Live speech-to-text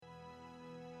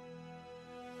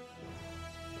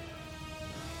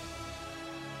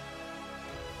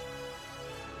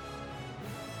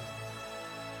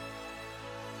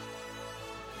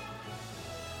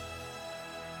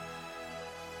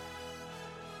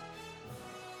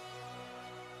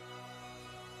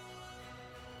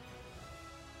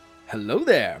Hello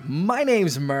there. My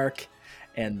name's Mark,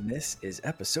 and this is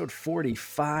episode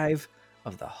 45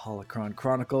 of the Holocron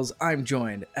Chronicles. I'm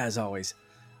joined, as always,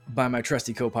 by my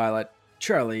trusty co-pilot,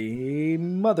 Charlie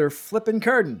Mother Flippin'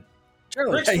 Carden.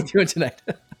 Charlie, how you doing tonight?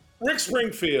 Rick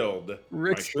Springfield.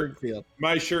 Springfield.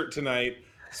 My shirt tonight.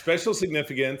 Special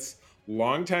significance.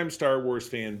 Longtime Star Wars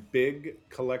fan, big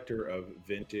collector of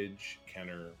vintage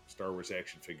Kenner Star Wars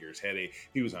action figures.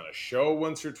 He was on a show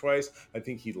once or twice. I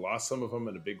think he lost some of them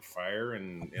in a big fire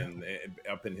and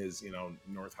up in his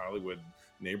North Hollywood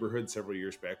neighborhood several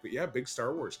years back. But yeah, big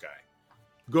Star Wars guy.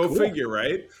 Go cool. Figure,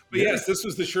 right? But yes, this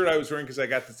was the shirt I was wearing because I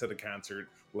got this at a concert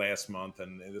last month,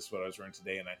 and this is what I was wearing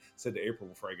today. And I said to April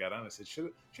before I got on, I said,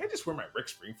 should I just wear my Rick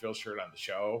Springfield shirt on the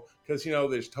show? Because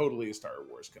there's totally a Star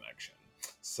Wars connection.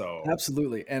 So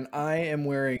absolutely. And I am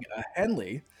wearing a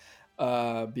Henley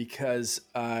because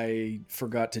I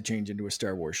forgot to change into a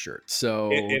Star Wars shirt. So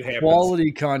it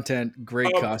quality content,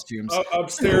 great costumes.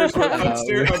 Upstairs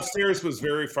was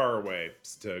very far away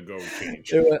to go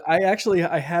change.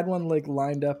 I had one like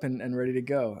lined up and ready to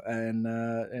go, and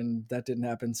that didn't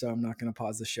happen. So I'm not going to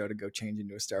pause the show to go change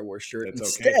into a Star Wars shirt.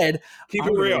 That's Instead, okay. Keep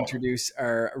it real. Introduce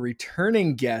our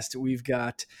returning guest. We've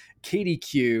got Katie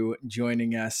Q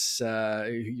joining us,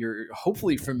 who you're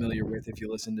hopefully familiar with if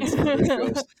you listen to some of the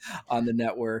shows on the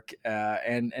network.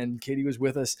 And Katie was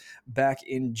with us back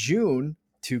in June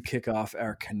to kick off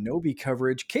our Kenobi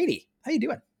coverage. Katie, how you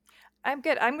doing? I'm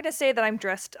good. I'm going to say that I'm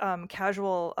dressed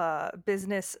casual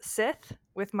business Sith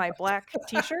with my black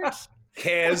t-shirt.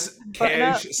 Kaz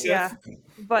Sith. Yeah,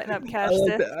 button up Kaz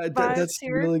Sith. That's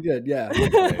really good. Yeah.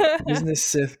 Business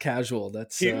Sith casual.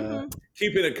 That's keeping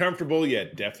it comfortable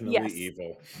yet definitely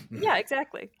evil. Yeah,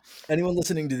 exactly. Anyone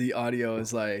listening to the audio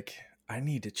is like, I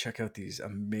need to check out these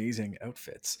amazing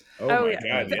outfits. Oh my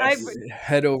God. Yes.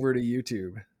 Head over to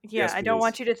YouTube. Yeah, yes, I don't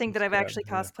want you to think that I've actually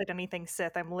cosplayed anything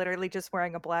Sith. I'm literally just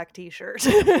wearing a black t-shirt.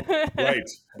 Right.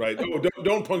 Oh,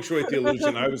 don't punctuate the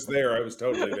illusion. I was there. I was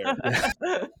totally there.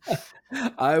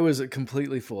 I was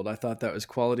completely fooled. I thought that was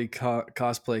quality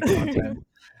cosplay content.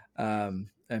 And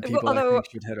people I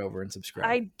think should head over and subscribe.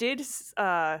 I did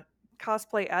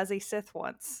cosplay as a Sith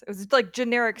once. It was like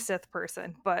generic Sith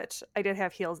person, but I did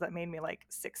have heels that made me like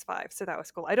 6'5", so that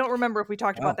was cool. I don't remember if we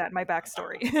talked about that in my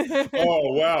backstory.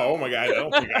 Oh wow! Oh my God! I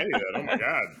don't think I knew that. Oh my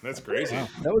God! That's crazy. Wow.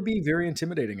 That would be very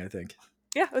intimidating, I think.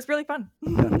 Yeah, it was really fun.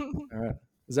 Yeah. All right.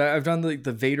 I've done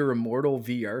the Vader Immortal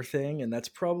VR thing, and that's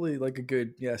probably like a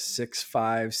good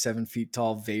 6'5", 7 feet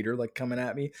tall Vader like coming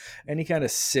at me. Any kind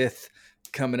of Sith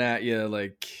coming at you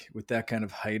like with that kind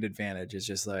of height advantage is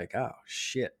just like, oh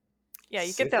shit. Yeah,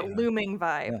 you get that looming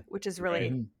vibe, which is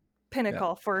really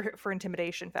pinnacle for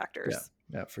intimidation factors.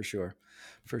 Yeah, for sure.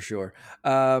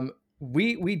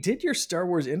 We did your Star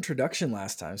Wars introduction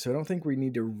last time, so I don't think we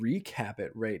need to recap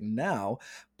it right now.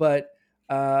 But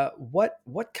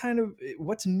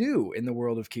what's new in the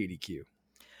world of KDQ?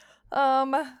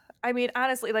 I mean,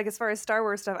 honestly, like as far as Star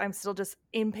Wars stuff, I'm still just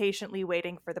impatiently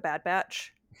waiting for the Bad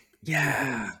Batch.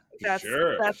 Yeah. That's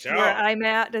where I'm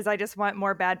at, is I just want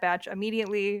more Bad Batch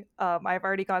immediately. I've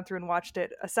already gone through and watched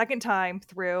it a second time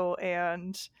through,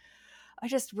 and I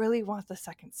just really want the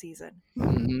second season.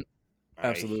 Mm-hmm.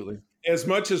 Absolutely. As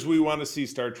much as we want to see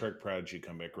Star Trek Prodigy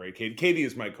come back, right? Katie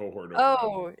is my cohort.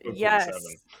 Oh, yes.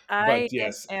 I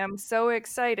am so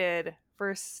excited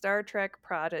for Star Trek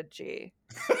Prodigy.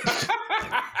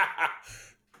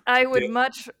 I would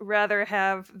much rather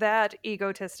have that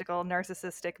egotistical,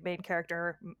 narcissistic main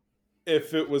character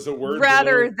if it was a word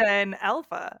rather than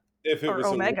Alpha if it or was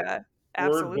Omega.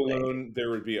 Absolutely. Word balloon, there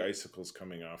would be icicles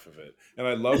coming off of it. And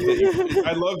I love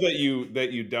that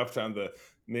you duffed on the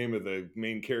name of the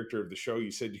main character of the show.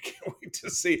 You said you can't wait to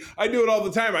see. I do it all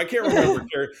the time. I can't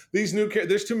remember these new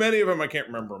there's too many of them. I can't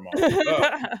remember them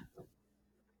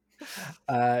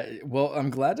all. Well, I'm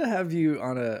glad to have you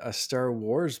on a Star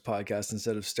Wars podcast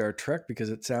instead of Star Trek, because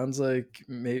it sounds like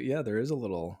maybe there is a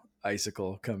little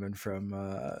icicle coming from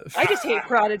I just hate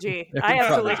Prodigy. I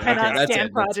absolutely cannot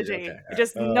stand Prodigy.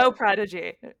 Just no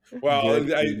Prodigy. Well,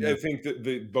 I think that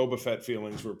the Boba Fett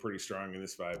feelings were pretty strong in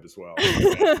this vibe as well.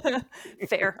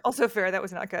 Fair. Also fair. That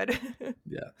was not good.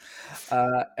 Yeah.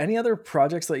 Any other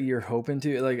projects that you're hoping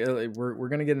to we're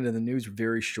going to get into the news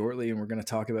very shortly, and we're going to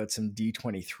talk about some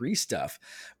D23 stuff,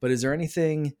 but is there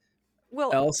anything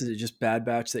else? Is it just Bad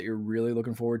Batch that you're really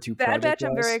looking forward to? Bad Batch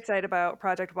I'm very excited about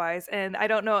project-wise, and I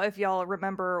don't know if y'all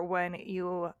remember when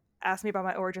you asked me about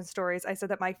my origin stories, I said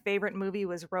that my favorite movie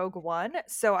was Rogue One,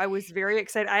 so I was very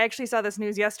excited. I actually saw this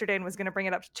news yesterday and was going to bring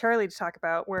it up to Charlie to talk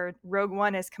about, where Rogue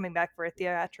One is coming back for a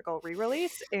theatrical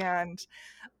re-release, and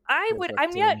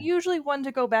I'm not usually one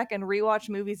to go back and rewatch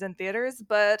movies in theaters,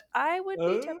 but I would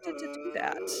be tempted to do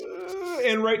that.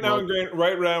 And right now in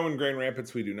Grand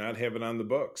Rapids, we do not have it on the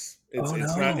books.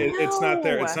 It's not there. It's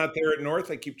not there at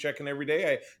North. I keep checking every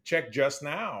day. I checked just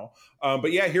now.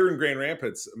 But yeah, here in Grand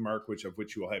Rapids, Mark, of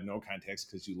which you will have no context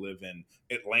because you live in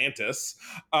Atlantis.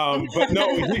 But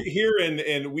no, here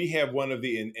and we have one of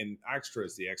the and Oxtra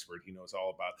is the expert. He knows all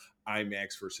about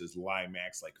IMAX versus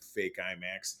LIMAX, like fake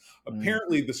IMAX.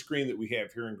 Apparently, the screen that we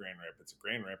have here in Grand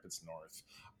Rapids North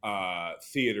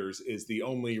theaters is the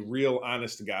only real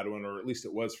honest to God one, or at least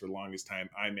it was for the longest time,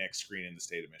 IMAX screen in the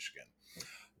state of Michigan.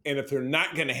 And if they're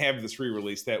not going to have this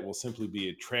re-release, that will simply be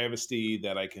a travesty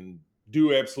that I can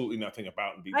do absolutely nothing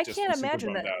about and be I just can't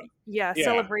imagine that. Yeah,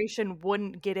 Celebration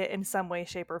wouldn't get it in some way,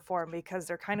 shape, or form because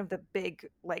they're kind of the big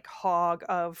like hog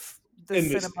of the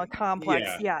cinema complex,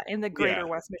 in the greater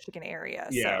West Michigan area.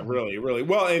 Yeah, really.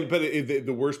 Well, but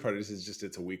the worst part is just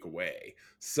it's a week away.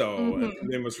 So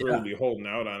they must really be holding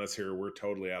out on us here. We're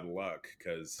totally out of luck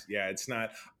because it's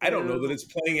not. I don't know that it's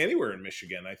playing anywhere in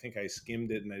Michigan. I think I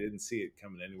skimmed it and I didn't see it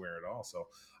coming anywhere at all. So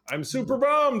I'm super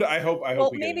bummed. I hope. Well,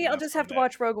 maybe I'll just have to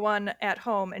watch Rogue One at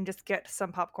home and just get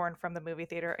some popcorn from the movie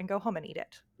theater and go home and eat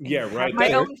it. Yeah, right.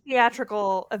 My own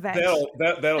theatrical event.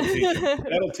 That'll teach him.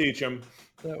 That'll teach him.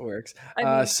 That works.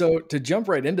 So to jump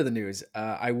right into the news,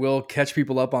 I will catch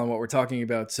people up on what we're talking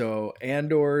about. So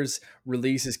Andor's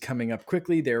release is coming up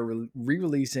quickly. They're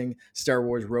re-releasing Star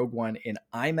Wars Rogue One in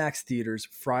IMAX theaters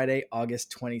Friday,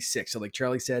 August 26th. So like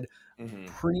Charlie said,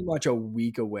 pretty much a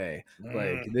week away.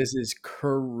 Like this is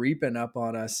creeping up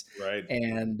on us. Right.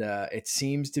 And it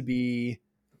seems to be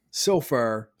so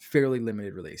far fairly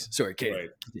limited release. Sorry, Katie. Right.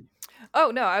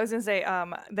 Oh, no, I was going to say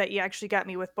that you actually got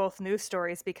me with both news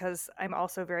stories because I'm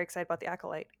also very excited about The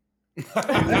Acolyte.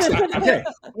 Okay.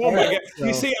 Oh my God.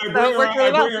 You see,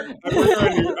 I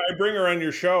bring her on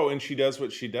your show and she does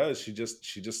what she does. She just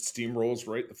steamrolls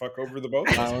right the fuck over the boat.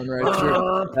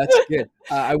 That's good.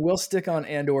 I will stick on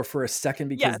Andor for a second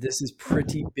because this is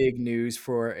pretty big news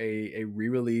for a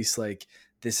re-release. Like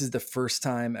this is the first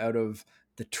time out of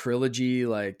the trilogy,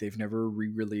 like they've never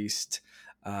re-released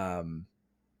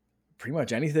pretty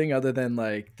much anything other than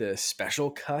like the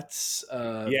special cuts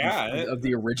of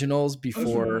the originals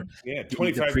before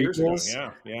 25 years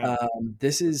ago.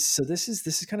 This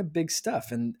is kind of big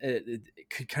stuff, and it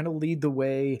could kind of lead the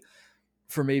way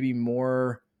for maybe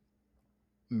more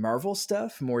Marvel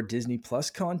stuff, more Disney Plus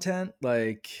content.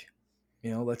 Like,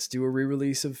 let's do a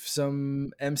re-release of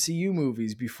some MCU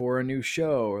movies before a new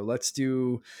show, or let's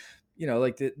do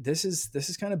this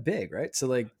is kind of big, right? So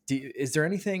like, is there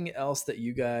anything else that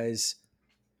you guys,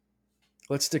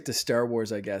 let's stick to Star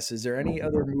Wars, I guess. Is there any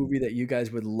other movie that you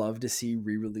guys would love to see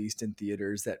re-released in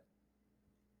theaters that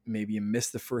maybe you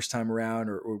missed the first time around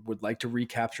or would like to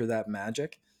recapture that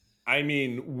magic? I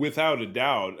mean, without a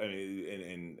doubt,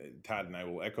 and Todd and I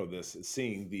will echo this,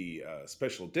 seeing the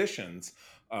special editions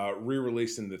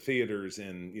re-released in the theaters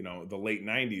in the late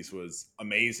 90s was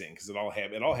amazing because it all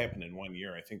happened in 1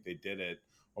 year. I think they did it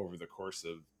over the course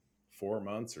of 4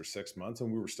 months or 6 months,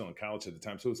 and we were still in college at the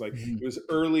time. So it was like it was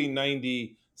early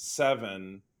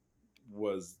 97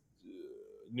 was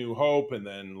New Hope, and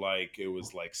then like it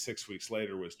was like 6 weeks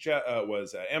later was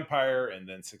Empire, and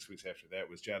then 6 weeks after that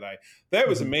was Jedi. That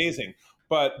was amazing.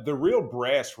 But the real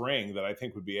brass ring that I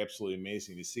think would be absolutely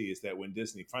amazing to see is that when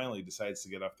Disney finally decides to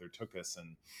get off their tuchus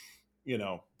and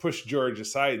pushed George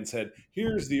aside and said,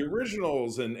 here's the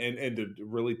originals, and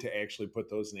to actually put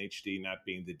those in HD, not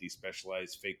being the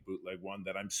despecialized fake bootleg one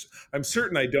that I'm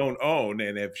certain I don't own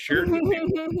and have shared with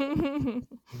people.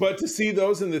 But to see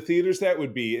those in the theaters, that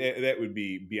would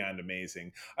be beyond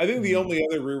amazing. I think the only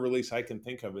other re-release I can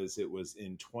think of is it was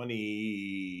in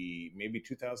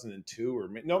 2002 or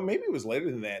maybe it was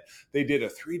later than that. They did a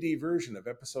 3D version of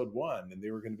Episode 1, and they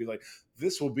were going to be like,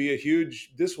 this will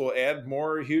add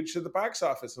more huge to the box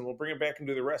office, and we'll bring it back and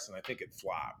do the rest. And I think it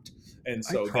flopped. And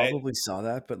so I probably saw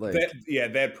that, but like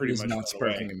that pretty much not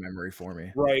sparking a memory for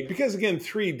me, right? Because again,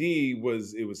 3D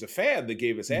was a fad that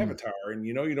gave us Avatar, and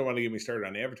you don't want to get me started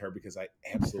on Avatar because I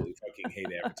absolutely fucking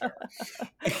hate Avatar.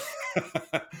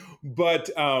 But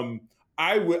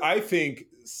I think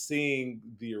seeing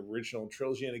the original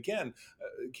trilogy, and again,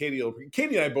 Katie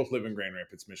and I both live in Grand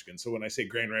Rapids, Michigan. So when I say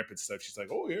Grand Rapids stuff, she's like,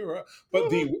 "Oh yeah." Right.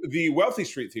 But the Wealthy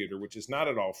Street Theater, which is not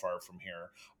at all far from here,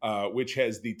 which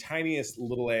has the tiniest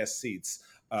little ass seats,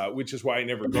 which is why I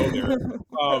never go there.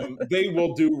 They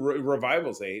will do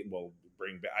revivals. They will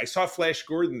bring back. I saw Flash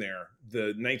Gordon there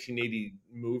the 1980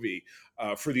 movie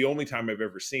for the only time I've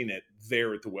ever seen it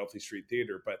there at the Wealthy Street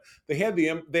Theater. But they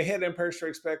had Empire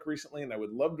Strikes Back recently, and I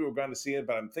would love to have gone to see it,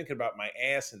 but I'm thinking about my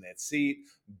ass in that seat.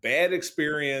 Bad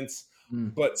experience.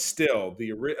 But still,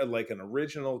 like an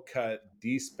original cut,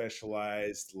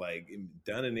 despecialized, like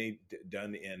done in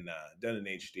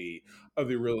HD of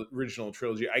the original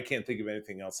trilogy. I can't think of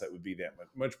anything else that would be that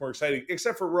much more exciting,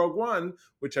 except for Rogue One,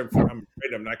 which I'm afraid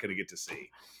I'm not going to get to see.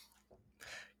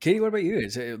 Katie, what about you?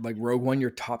 Is it like Rogue One your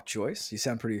top choice? You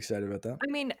sound pretty excited about that. I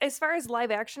mean, as far as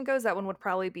live action goes, that one would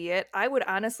probably be it. I would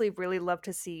honestly really love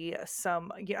to see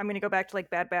some. I'm going to go back to like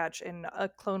Bad Batch and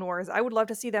Clone Wars. I would love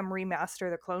to see them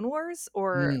remaster the Clone Wars,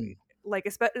 or like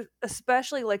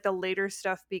especially like the later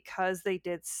stuff, because they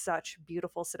did such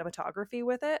beautiful cinematography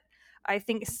with it. I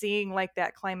think seeing like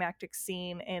that climactic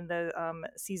scene in the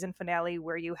season finale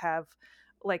where you have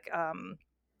like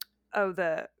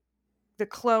the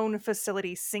clone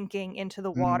facility sinking into the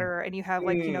water, and you have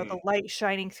like the light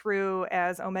shining through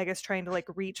as Omega's trying to like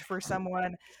reach for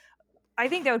someone. I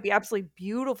think that would be absolutely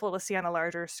beautiful to see on a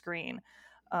larger screen.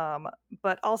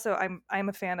 But also I'm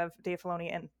a fan of Dave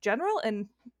Filoni in general, and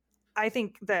I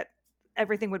think that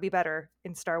everything would be better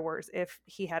in Star Wars if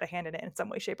he had a hand in it in some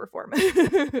way, shape, or form.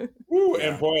 Ooh,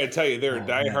 and boy, I tell you, there are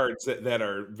diehards that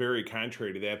are very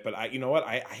contrary to that. But you know what?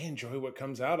 I enjoy what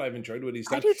comes out. I've enjoyed what he's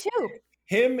done. I do too.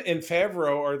 Him and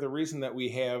Favreau are the reason that we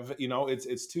have,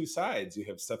 it's two sides. You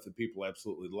have stuff that people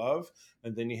absolutely love,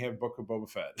 and then you have Book of Boba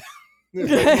Fett. You're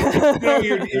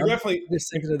definitely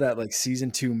just thinking of that like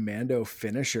season 2 Mando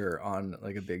finisher on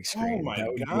like a big screen. Oh my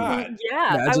god!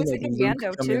 Yeah, I was thinking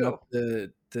Mando too. Up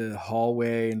the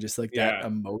hallway and just like that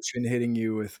emotion hitting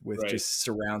you with just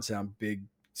surround sound, big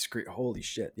screen. Holy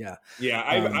shit! Yeah.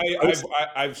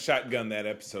 I've shotgunned that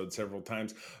episode several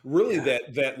times. Really,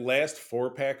 that last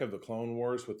 4-pack of the Clone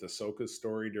Wars with Ahsoka's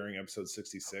story during episode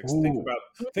 66. Ooh.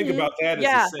 Think about that.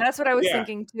 Yeah, that's what I was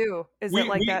thinking too. Is it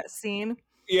like that scene?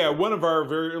 Yeah, one of our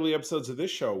very early episodes of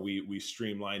this show, we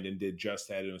streamlined and did just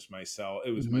that. It was myself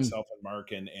and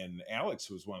Mark and Alex,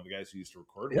 who was one of the guys who used to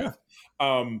record with.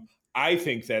 I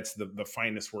think that's the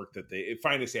finest work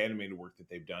finest animated work that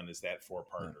they've done is that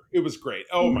 4-parter. It was great.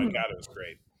 Oh my god, it was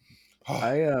great.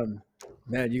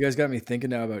 Man, you guys got me thinking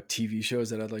now about TV shows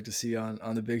that I'd like to see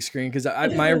on the big screen, because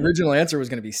my original answer was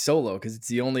going to be Solo, because it's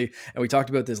the only, and we talked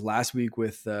about this last week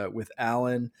with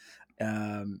Alan.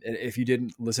 If you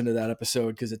didn't listen to that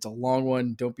episode, because it's a long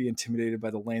one, don't be intimidated by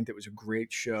the length. It was a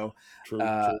great show. True.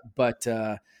 But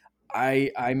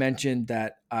I mentioned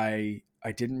that I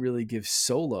didn't really give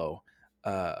Solo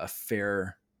a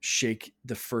fair shake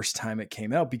the first time it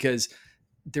came out, because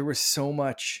there was so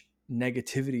much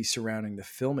negativity surrounding the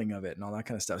filming of it and all that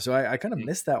kind of stuff. So I kind of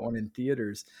missed that one in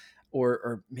theaters,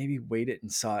 or maybe waited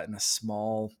and saw it in a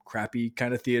small, crappy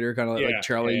kind of theater, kind of like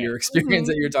Charlie, your experience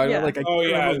that you're talking about. Like,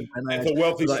 the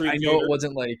Wealthy Street I know it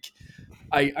wasn't like,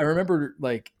 I remember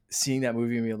like seeing that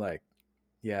movie and being like,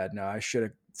 yeah, no, I should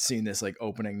have seen this like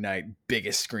opening night,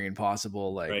 biggest screen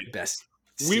possible, like best.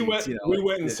 We went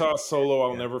and saw Solo.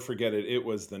 I'll never forget it. It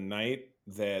was the night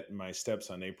that my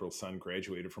stepson April's son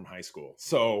graduated from high school.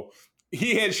 So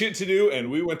he had shit to do, and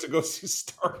we went to go see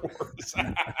Star Wars.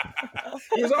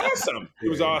 It was awesome. It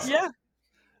was awesome. Yeah,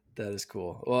 that is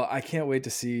cool. Well, I can't wait to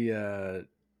see. If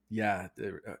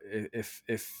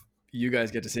you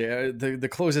guys get to see it, the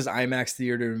closest IMAX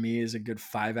theater to me is a good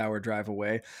 5-hour drive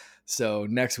away. So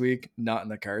next week, not in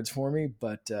the cards for me.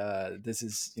 But this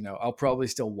is, I'll probably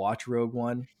still watch Rogue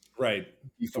One. Right.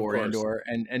 Before Andor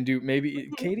and do maybe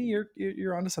Katie,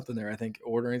 you're onto something there. I think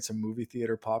ordering some movie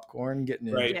theater popcorn, getting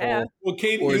in well,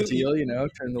 Katie, ordeal,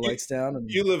 turn the lights down. And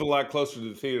you live a lot closer to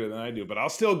the theater than I do, but I'll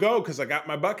still go because I got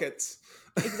my buckets.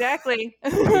 Exactly.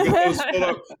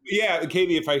 Yeah,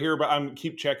 Katie, if I hear about,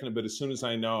 keep checking it, but as soon as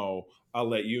I know, I'll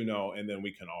let you know, and then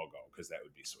we can all go, because that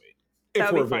would be sweet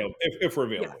if we're available. If we're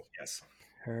available, yes.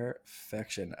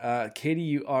 Perfection. Katie,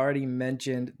 you already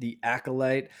mentioned The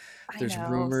Acolyte. There's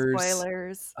rumors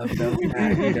spoilers about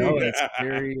that. It's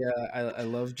very I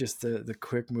love just the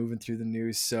quick moving through the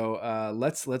news. So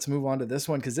let's move on to this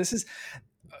one, because this is,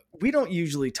 we don't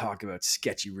usually talk about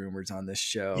sketchy rumors on this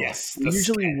show. Yes, we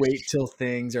usually wait till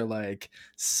things are like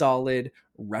solid,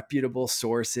 reputable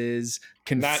sources,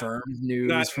 confirmed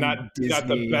news from Disney. Not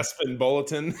the Bespin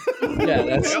Bulletin. Yeah,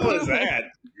 what the hell is that?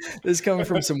 This is coming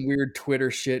from some weird Twitter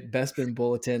shit. Bespin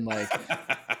Bulletin, like,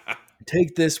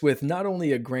 take this with not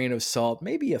only a grain of salt,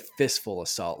 maybe a fistful of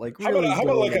salt. Like, really, how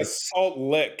about like a salt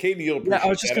lick? Katie, you'll appreciate I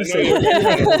was just going to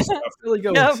say, really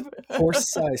go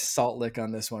horse-sized salt lick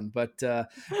on this one. But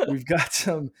we've got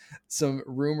some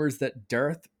rumors that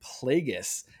Darth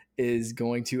Plagueis is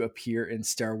going to appear in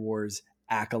Star Wars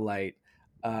Acolyte.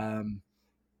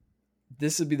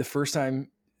 This would be the first time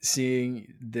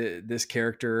seeing this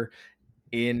character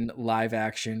in live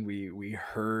action. We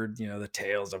heard, you know, the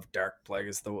tales of Darth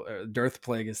Plagueis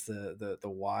the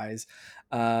wise.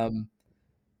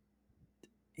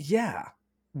 Yeah.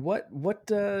 What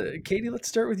Katie, let's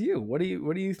start with you. What are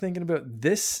you thinking about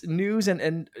this news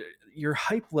and your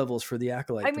hype levels for the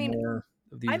Acolyte? I mean, the more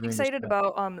of these I'm rumors excited come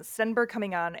out? about Stenberg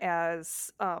coming on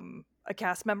as a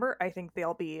cast member. I think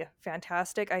they'll be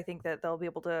fantastic. I think that they'll be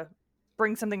able to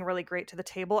bring something really great to the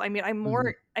table. I mean,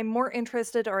 Mhm. I'm more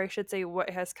interested, or I should say, what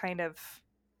has kind of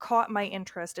caught my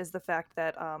interest is the fact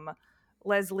that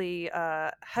Leslie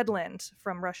Headland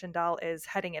from Russian Doll is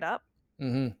heading it up.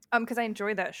 Mhm. Because I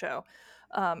enjoyed that show.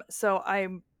 So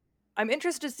I'm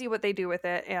interested to see what they do with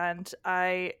it, and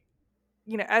I,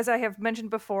 you know, as I have mentioned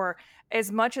before,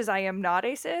 as much as I am not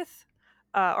a Sith,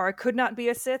 or I could not be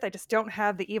a Sith, I just don't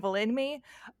have the evil in me.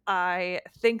 I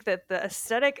think that the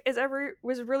aesthetic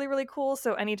was really really cool.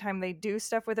 So anytime they do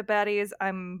stuff with the baddies,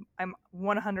 I'm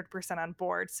 100% on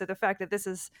board. So the fact that this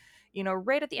is, you know,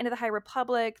 right at the end of the High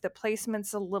Republic, the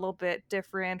placement's a little bit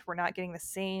different. We're not getting the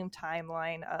same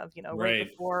timeline of, you know, right Right.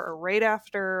 before or right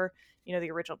after, you know,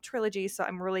 the original trilogy. So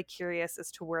I'm really curious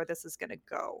as to where this is going to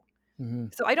go.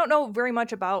 Mhm. So I don't know very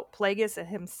much about Plagueis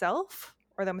himself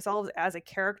or themselves as a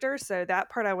character. So that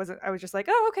part I was just like,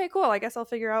 oh, okay, cool. I guess I'll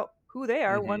figure out who they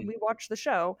are when Mhm. we watch the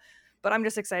show. But I'm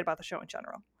just excited about the show in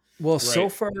general. Well, so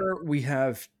Right. far we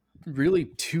have really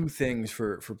two things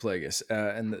for Plagueis,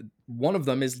 and one of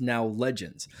them is now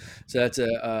Legends. So that's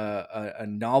a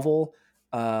novel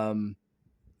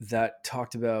that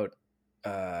talked about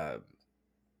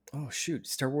oh shoot,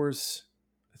 Star Wars.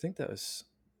 I think that was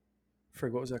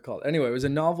frig. What was that called? Anyway, it was a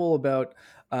novel about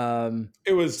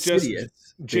It was just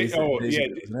Sidious. oh yeah,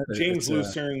 Basically, wasn't it? James It's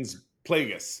Lucern's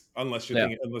Plagueis. yeah.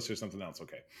 Unless there's something else.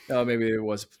 Okay. Oh, maybe it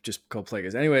was just called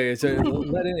Plagueis. Anyway,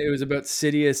 it was about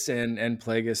Sidious and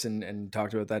Plagueis and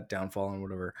talked about that downfall and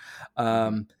whatever.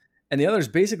 And the others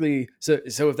basically so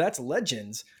if that's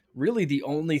Legends, really the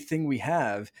only thing we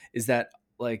have is that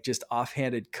like just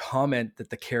offhanded comment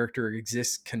that the character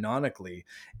exists canonically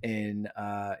in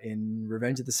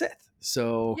Revenge of the Sith.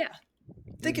 So Yeah.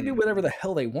 they can do whatever the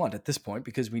hell they want at this point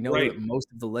because we know Right. that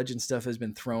most of the legend stuff has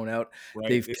been thrown out. Right.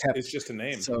 They've kept It's just a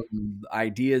name. some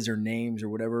ideas or names or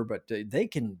whatever, but they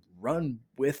can run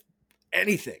with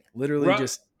anything. Literally, Run,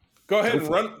 just go ahead go and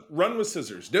for it. run with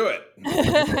scissors. Do it.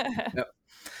 Yep.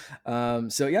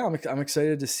 So yeah, I'm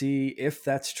excited to see if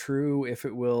that's true, if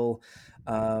it will,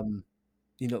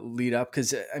 you know, lead up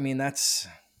because I mean that's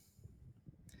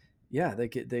yeah they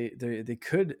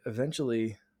could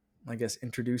eventually, I guess,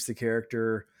 introduce the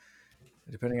character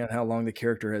depending on how long the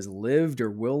character has lived or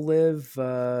will live.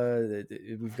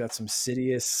 We've got some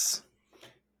Sidious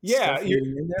Yeah, stuff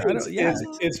leading in there. I don't. Yeah,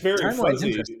 it's very timeline's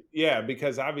interesting. fuzzy. Yeah,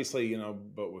 because obviously, you know,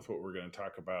 but with what we're going to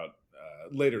talk about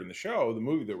later in the show, the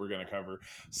movie that we're going to cover,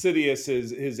 Sidious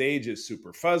is his age is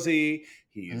super fuzzy.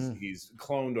 He's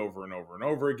cloned over and over and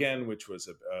over again, which was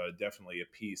definitely a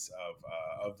piece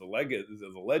of the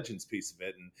Legends piece of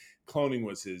it. And cloning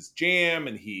was his jam,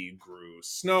 and he grew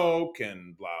Snoke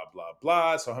and blah blah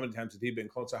blah. So how many times had he been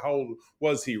cloned? So how old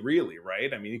was he really?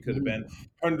 Right? I mean, he could have been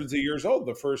hundreds of years old.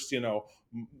 The first, you know,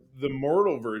 the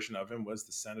mortal version of him was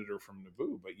the senator from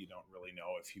Naboo, but you don't really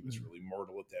know if he was really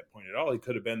mortal at that point at all. He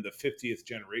could have been the 50th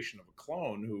generation of a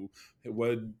clone who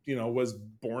was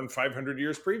born 500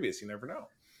 years previous. You never know.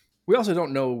 We also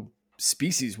don't know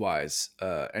species wise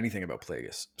anything about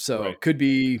Plagueis, so Right. it could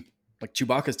be like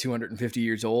Chewbacca's 250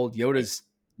 years old, Yoda's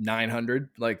 900.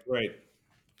 Like, Right.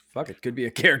 fuck, it could be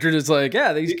a character that's like,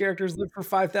 yeah, these characters live for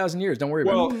 5,000 years. Don't worry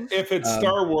about Well, it. if it's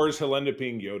Star Wars, he'll end up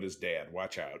being Yoda's dad.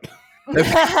 Watch out.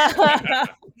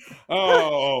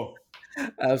 Oh,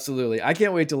 Absolutely. I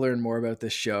can't wait to learn more about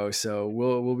this show. So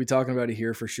we'll be talking about it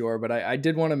here for sure. But I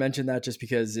did want to mention that just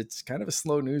because it's kind of a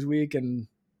slow news week and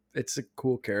it's a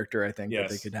cool character, I think, that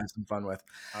they Yes. could have some fun with.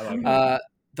 I like it.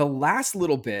 The last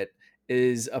little bit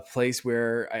is a place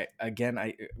where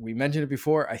we mentioned it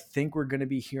before. I think we're going to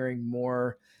be hearing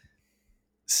more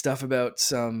stuff about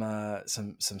some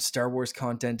Star Wars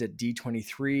content at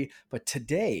D23. But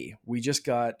today we just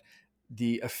got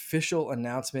the official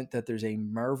announcement that there's a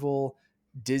Marvel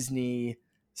Disney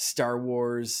Star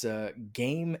Wars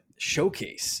game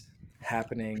showcase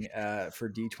happening for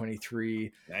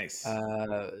D23 Nice.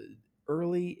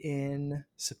 early in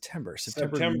September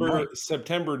 9th.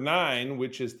 September 9,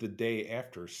 which is the day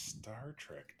after Star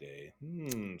Trek Day.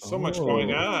 So much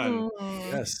going Oh, on.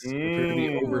 yes. Prepare to be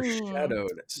Mm.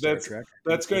 overshadowed, Star That's Trek. I think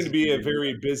that's going this to is gonna be a be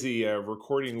very busy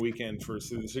recording weekend for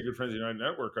the Secret Friends United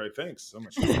Network, I think. So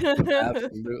much.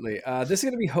 absolutely. This is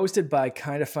going to be hosted by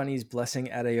Kinda Funny's Blessing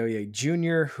Adeoye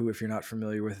Jr., who, if you're not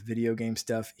familiar with video game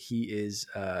stuff, he is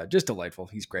just delightful.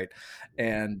 He's great,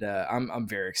 and I'm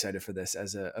very excited for this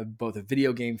as both a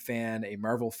video game fan, a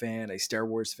Marvel fan, a Star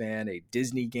Wars fan, a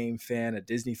Disney game fan, a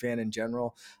Disney fan in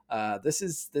general. This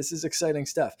is exciting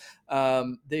stuff.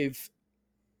 They've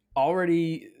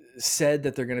already said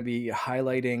that they're going to be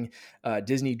highlighting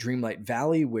Disney Dreamlight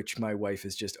Valley, which my wife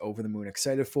is just over the moon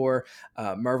excited for.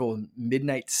 Marvel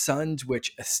Midnight Suns,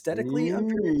 which aesthetically I'm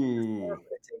very excited for, Ooh. but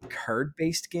it's a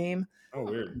card-based game. Oh,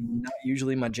 weird. Not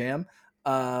usually my jam.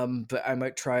 But I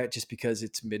might try it just because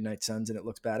it's Midnight Suns and it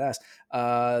looks badass.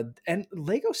 And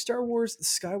Lego Star Wars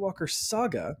Skywalker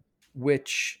Saga,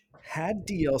 which had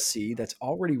DLC that's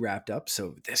already wrapped up,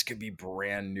 so this could be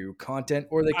brand new content,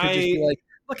 or they could just be like,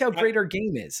 look how great our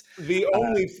game is. The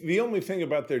only thing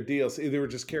about their DLC, they were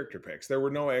just character packs. There were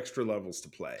no extra levels to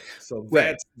play, so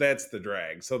that's the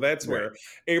drag. So that's where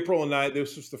April and I.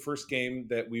 This was the first game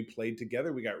that we played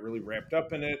together. We got really wrapped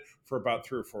up in it for about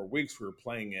 3 or 4 weeks. We were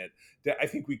playing it. I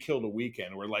think we killed a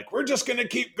weekend. We're like, we're just gonna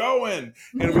keep going,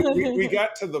 and we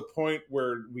got to the point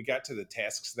where we got to the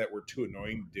tasks that were too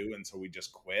annoying to do, and so we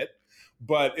just quit.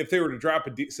 But if they were to drop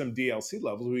some DLC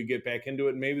levels, we get back into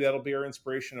it. And maybe that'll be our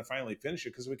inspiration to finally finish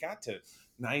it because we got to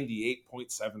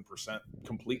 98.7%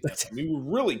 completeness. I mean, we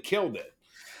really killed it.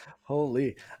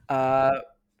 Holy. So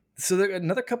there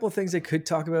another couple of things I could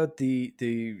talk about: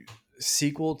 the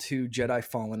sequel to Jedi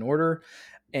Fallen Order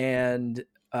and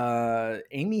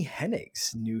Amy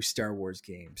Hennig's new Star Wars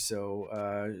game. So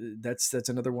that's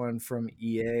another one from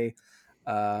EA.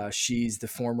 She's the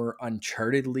former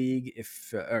Uncharted lead.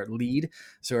 If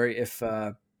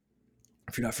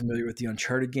you're not familiar with the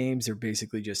Uncharted games, they're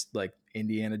basically just like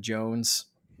Indiana Jones.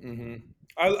 Mm-hmm.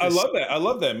 I love that. I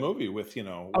love that movie with,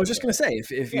 I was just going to say,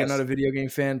 if you're not a video game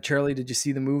fan, Charlie, did you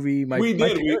see the movie? We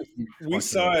did. We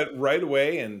saw it right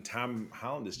away, and Tom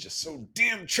Holland is just so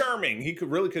damn charming. He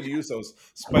could use those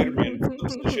Spider-Man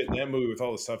flips and shit in that movie with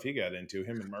all the stuff he got into.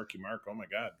 Him and Marky Mark. Oh my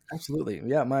god. Absolutely.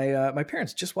 Yeah. My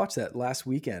parents just watched that last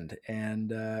weekend,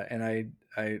 and I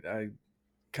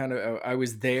kind of I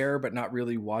was there but not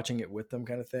really watching it with them,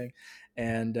 kind of thing,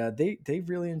 and they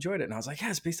really enjoyed it, and I was like, yeah,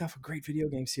 it's based off a great video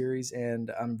game series, and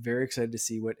I'm very excited to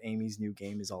see what Amy's new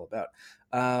game is all about.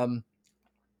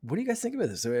 What do you guys think about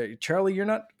this? So, Charlie, you're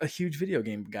not a huge video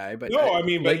game guy, but no, I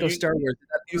mean, Lego Star Wars.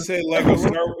 You say Lego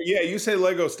Star Wars. Yeah, you say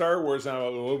Lego Star Wars. Now,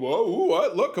 whoa,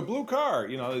 what? Look, a blue car.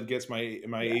 It gets my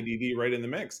ADD right in the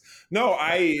mix. No,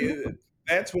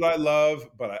 that's what I love,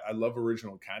 but I love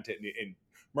original content. And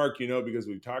Mark, because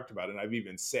we've talked about it, and I've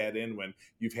even sat in when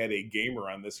you've had a gamer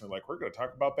on this, and they're like, we're going to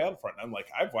talk about Battlefront. And I'm like,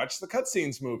 I've watched the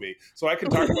cutscenes movie, so I can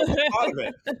talk about a lot of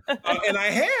it. And I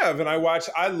have, and I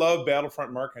love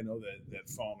Battlefront. Mark, I know that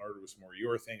Fallen Order was more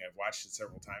your thing. I've watched it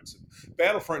several times. And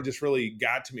Battlefront just really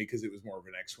got to me because it was more of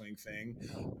an X-Wing thing.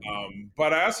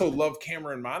 But I also love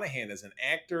Cameron Monaghan as an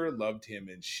actor, loved him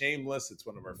in Shameless. It's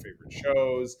one of our favorite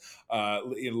shows.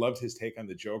 Loved his take on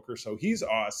the Joker. So he's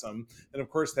awesome. And of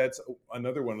course, that's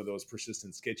another one of those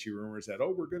persistent sketchy rumors that,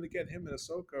 we're going to get him in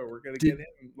Ahsoka, we're going to get him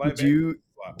live.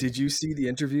 Did you see the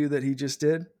interview that he just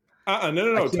did?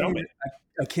 No, tell me.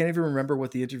 I can't even remember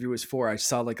what the interview was for. I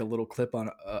saw like a little clip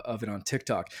of it on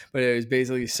TikTok, but it was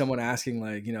basically someone asking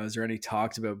like, is there any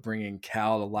talks about bringing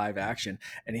Cal to live action?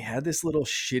 And he had this little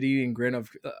shit-eating grin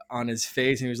on his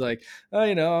face, and he was like,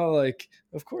 like,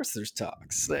 of course there's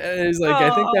talks. And he's like,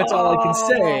 I think that's all I can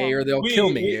say, or they'll kill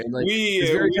me. And like,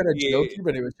 it's very kind of jokey,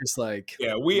 but it was just like,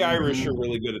 yeah, we Irish are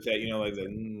really good at that. Like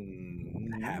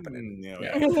the happening.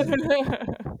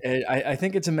 And I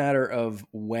think it's a matter of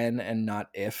when and not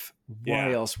if.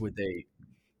 Why else would they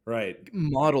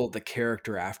model the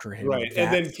character after him, and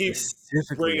then keep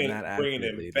bringing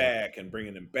him back,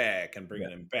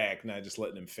 not just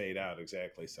letting him fade out?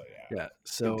 Exactly. So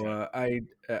so I'm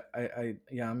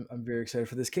very excited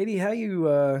for this. Katie, how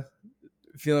you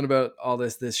feeling about all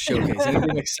this showcase?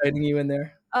 Anything exciting you in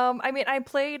there? I mean, I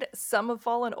played some of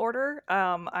Fallen Order.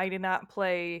 I did not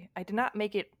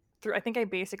make it through. I think I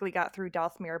basically got through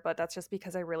Dathomir, but that's just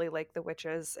because I really like the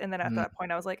witches. And then at that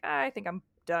point I was like, I think I'm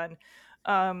done.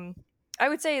 I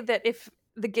would say that if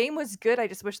the game was good, I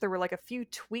just wish there were like a few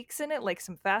tweaks in it, like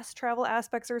some fast travel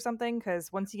aspects or something,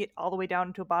 because once you get all the way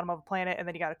down to the bottom of a planet and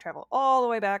then you got to travel all the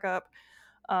way back up,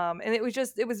 and it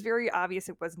was very obvious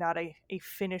it was not a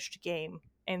finished game.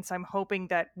 And so I'm hoping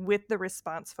that with the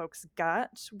response folks got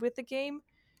with the game,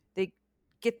 they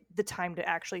get the time to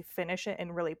actually finish it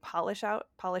and really polish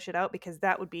it out, because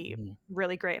that would be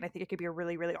really great. And I think it could be a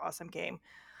really, really awesome game.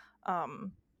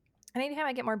 And anytime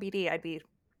I get more BD, I'd be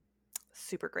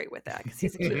super great with that, because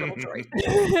he's a cute little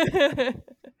droid.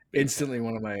 Instantly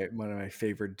one of my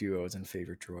favorite duos and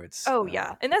favorite droids. Oh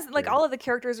yeah, and that's like all of the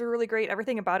characters were really great.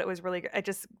 Everything about it was really good.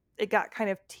 It got kind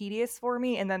of tedious for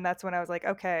me, and then that's when I was like,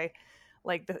 okay,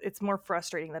 like it's more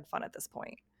frustrating than fun at this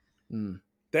point.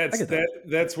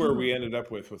 That's where we ended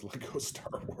up with Lego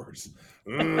Star Wars.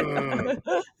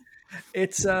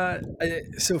 It's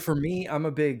so for me, I'm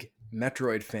a big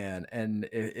Metroid fan, and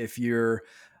if you're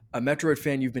a Metroid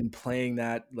fan, you've been playing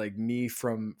that like me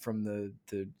from the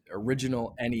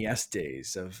original NES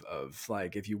days of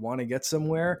like, if you want to get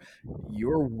somewhere,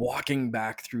 you're walking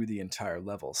back through the entire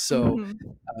level. So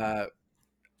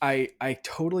I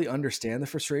totally understand the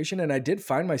frustration, and I did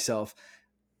find myself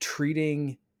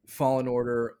treating Fallen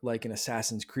Order like an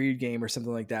Assassin's Creed game or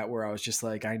something like that, where I was just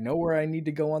like, I know where I need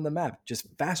to go on the map. Just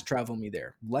fast travel me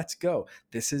there. Let's go.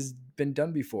 This has been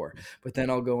done before. But then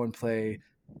I'll go and play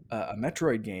a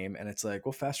Metroid game, and it's like,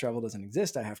 well, fast travel doesn't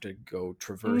exist. I have to go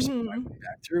traverse my way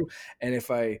back through. And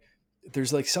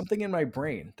there's like something in my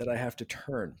brain that I have to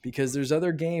turn, because there's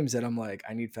other games that I'm like,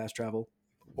 I need fast travel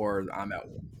or I'm out.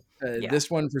 This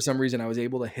one, for some reason, I was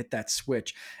able to hit that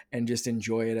switch and just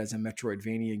enjoy it as a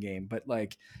Metroidvania game. But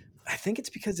like, I think it's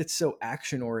because it's so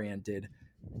action oriented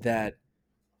that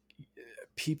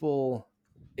people,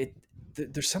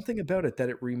 there's something about it that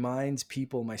it reminds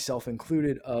people, myself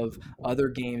included, of other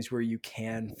games where you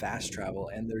can fast travel,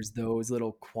 and there's those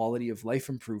little quality of life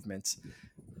improvements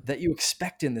that you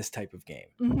expect in this type of game.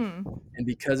 And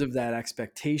because of that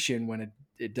expectation, when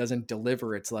it doesn't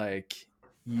deliver, it's like,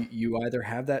 you either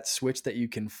have that switch that you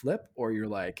can flip, or you're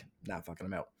like, nah, fucking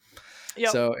I'm out.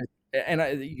 So,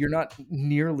 and you're not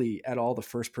nearly at all the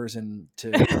first person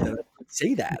to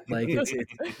say that. Like, it's a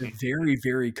very,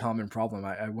 very common problem.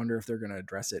 I wonder if they're going to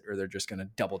address it, or they're just going to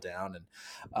double down.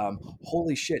 And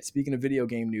holy shit, speaking of video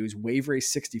game news, Wave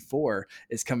Race 64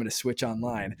 is coming to Switch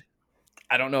Online.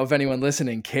 I don't know if anyone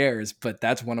listening cares, but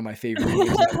that's one of my favorite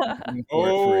games.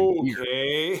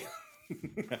 Okay.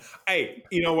 Hey,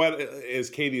 you know what? As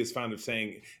Katie is fond of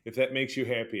saying, if that makes you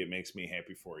happy, it makes me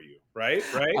happy for you. Right?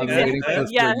 I'm waiting for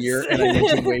this for a year, and I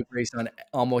mentioned Wave Race on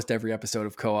almost every episode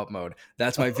of Co-op Mode.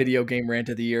 That's my video game rant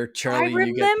of the year. Charlie, I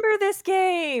remember this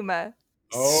game.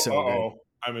 Oh,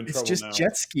 I'm in trouble now. It's just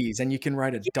jet skis, and you can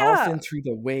ride a dolphin through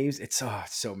the waves. It's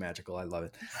so magical. I love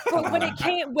it. But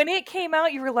when it came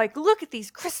out, you were like, look at these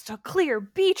crystal clear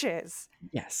beaches.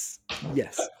 Yes.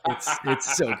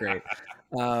 It's so great.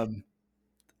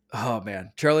 Oh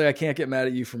man, Charlie, I can't get mad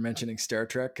at you for mentioning Star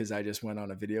Trek, because I just went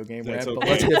on a video game rant. Okay. But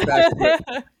let's get back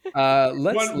to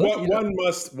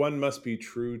it. One must be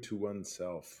true to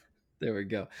oneself. There we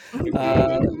go.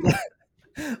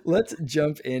 Let's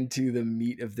jump into the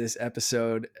meat of this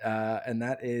episode, and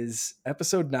that is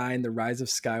episode 9, The Rise of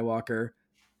Skywalker.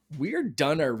 We're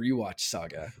done our rewatch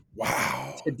saga.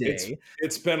 Wow. Today.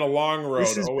 It's been a long road.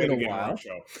 This has been a while.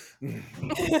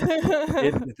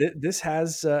 This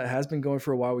has been going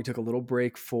for a while. We took a little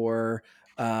break for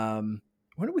when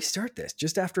did we start this?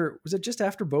 Was it just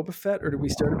after Boba Fett, or did we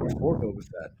start it before Boba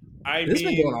Fett? This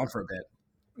has been going on for a bit.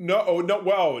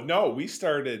 No. We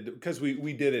started because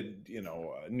we did it,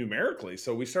 numerically.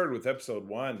 So we started with episode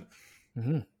 1.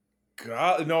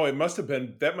 God, no, that must have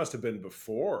been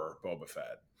before Boba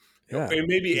Fett. Yeah.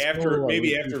 Maybe after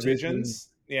Visions.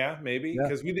 Yeah, maybe,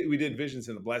 because we did Visions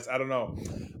in the Blast. I don't know,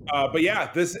 but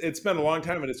yeah, it's been a long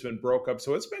time, and it's been broke up,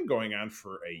 so it's been going on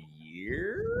for a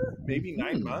year, maybe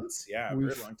 9 months. Yeah,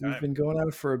 very long time. We've been going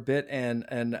on for a bit, and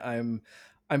I'm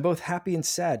both happy and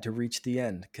sad to reach the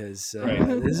end, because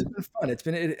this has been fun.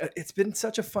 It's been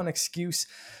such a fun excuse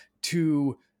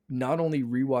to not only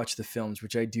rewatch the films,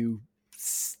 which I do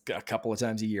a couple of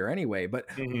times a year anyway, but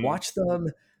watch them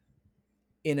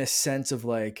in a sense of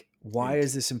like, why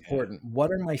is this important?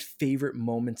 What are my favorite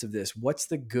moments of this? What's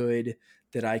the good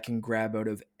that I can grab out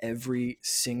of every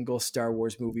single Star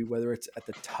Wars movie, whether it's at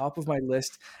the top of my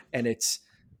list and it's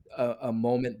a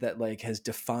moment that like has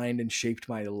defined and shaped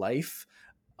my life,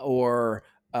 or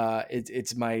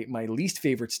it's my least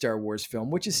favorite Star Wars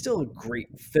film, which is still a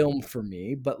great film for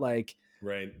me, but like,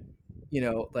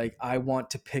 like, I want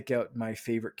to pick out my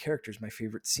favorite characters, my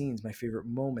favorite scenes, my favorite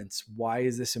moments. Why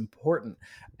is this important?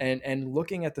 And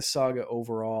looking at the saga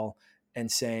overall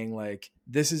and saying like,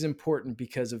 this is important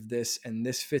because of this, and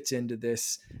this fits into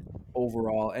this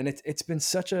overall. And it's been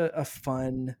such a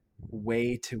fun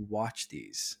way to watch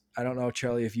these. I don't know,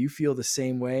 Charlie, if you feel the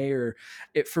same way, or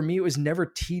for me, it was never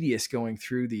tedious going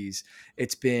through these.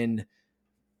 It's been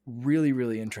really,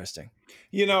 really interesting.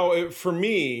 For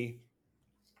me,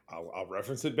 I'll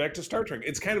reference it back to Star Trek.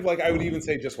 It's kind of like, I would even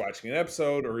say, just watching an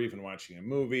episode or even watching a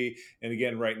movie. And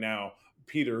again, right now,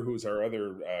 Peter, who's our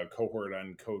other cohort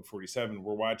on Code 47,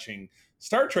 we're watching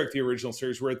Star Trek, the original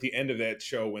series. We're at the end of that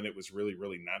show when it was really,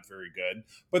 really not very good.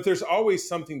 But there's always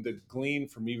something to glean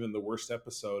from even the worst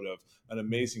episode of an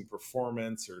amazing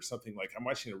performance or something. Like, I'm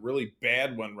watching a really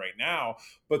bad one right now,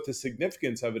 but the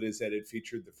significance of it is that it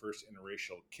featured the first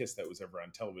interracial kiss that was ever on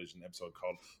television, an episode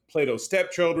called Plato's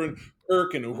Stepchildren.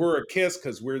 Kirk and Uhura kiss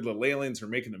because we're the aliens are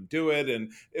making them do it,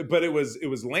 but it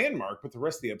was landmark. But the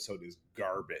rest of the episode is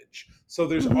garbage. So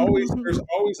there's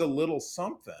always a little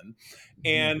something.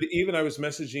 And even I was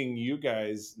messaging you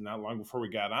guys not long before we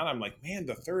got on. I'm like, man,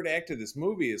 the third act of this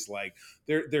movie is like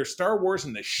they're Star Wars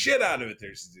and the shit out of it.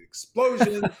 There's the explosions,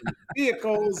 and the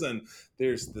vehicles, and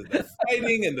there's the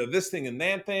fighting and the this thing and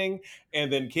that thing.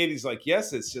 And then Katie's like,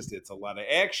 yes, it's a lot of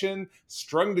action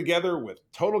strung together with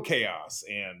total chaos.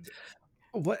 And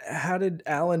how did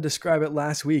Alan describe it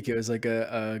last week? It was like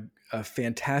a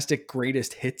fantastic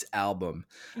greatest hits album.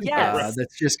 Yes.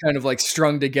 That's just kind of like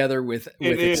strung together with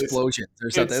explosions or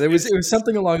something. It was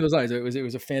something along those lines. It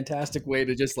was a fantastic way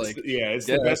to just like, it's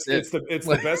the best. It's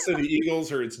the best of the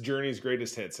Eagles, or it's Journey's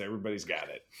greatest hits. Everybody's got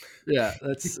it. Yeah,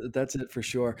 that's it for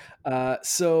sure.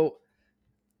 So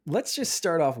let's just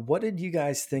start off. What did you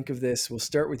guys think of this? We'll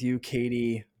start with you,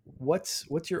 Katie. What's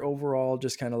your overall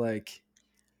just kind of like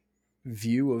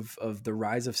view of the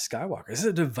Rise of Skywalker? This is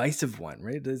a divisive one,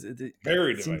 right?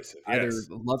 Very divisive. Either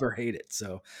love or hate it.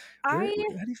 So how do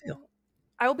you feel?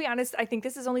 I will be honest, I think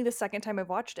this is only the second time I've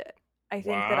watched it. I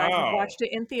think that I have watched it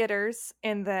in theaters,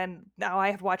 and then now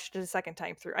I have watched it a second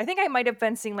time through. I think I might have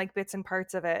been seeing like bits and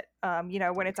parts of it,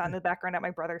 when it's on in the background at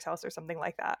my brother's house or something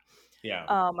like that.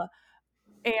 Yeah.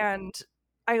 And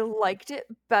I liked it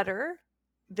better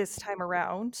this time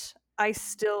around. I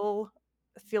still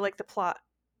feel like the plot,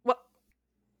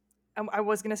 I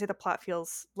was going to say the plot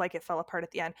feels like it fell apart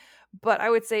at the end, but I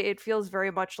would say it feels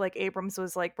very much like Abrams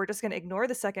was like, we're just going to ignore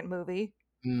the second movie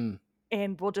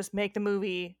and we'll just make the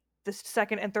movie, the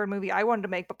second and third movie I wanted to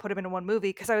make, but put them into one movie.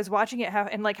 Because I was watching it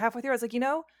and like halfway through, I was like,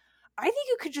 I think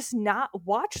you could just not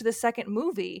watch the second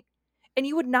movie and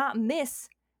you would not miss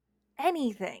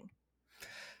anything.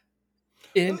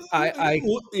 And I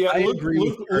agree.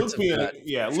 Luke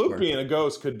being a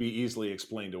ghost could be easily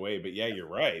explained away, but yeah, you're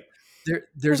right.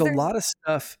 There's a lot of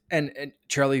stuff, and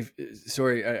Charlie,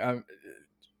 sorry,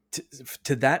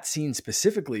 to that scene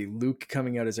specifically, Luke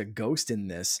coming out as a ghost in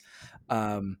this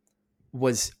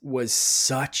was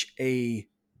such a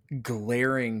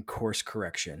glaring course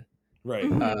correction, right?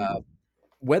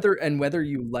 Whether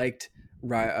you liked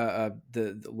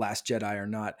the Last Jedi or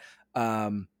not,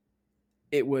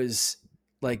 it was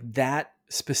like that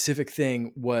specific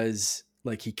thing was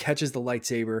like he catches the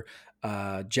lightsaber.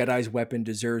 Jedi's weapon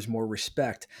deserves more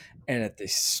respect, and at the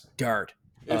start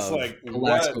of like the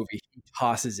last movie, he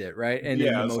tosses it right, and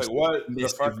in the most like, what the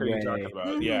fuck are you talking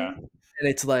about? Yeah, and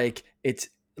it's like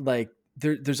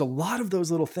there's a lot of those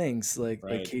little things, like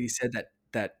Katie said,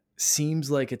 that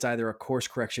seems like it's either a course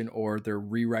correction or they're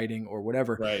rewriting or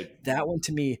whatever. Right. That one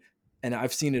to me, and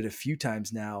I've seen it a few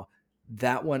times now.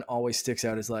 That one always sticks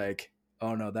out as like,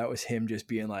 oh no, that was him just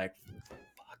being like,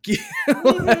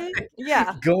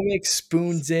 yeah, go make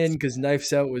Spoons In because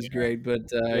Knives Out was great, but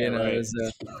it was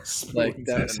like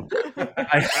that.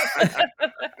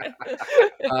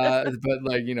 But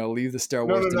like leave the Star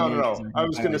Wars. No. I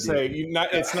was going to say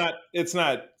it's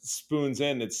not Spoons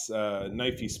In, it's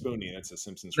Knifey Spoony. That's a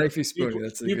Simpsons. Knifey Spoony.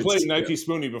 You played Knifey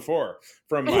Spoony before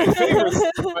from my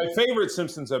favorite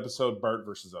Simpsons episode, Bart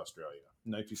versus Australia.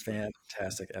 Knifey Spoony.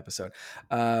 Fantastic episode.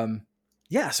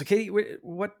 Yeah. So Katie,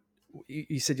 what?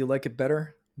 You said you like it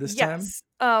better this time?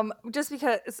 Just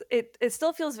because it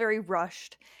still feels very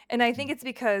rushed. And I think it's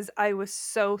because I was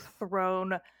so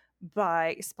thrown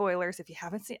by spoilers. If you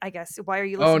haven't seen, I guess, why are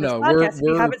you listening to this podcast if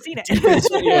you haven't seen it?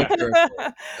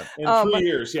 In 2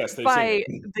 years, yes. By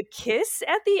the kiss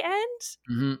at the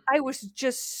end, I was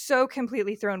just so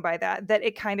completely thrown by that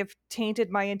it kind of tainted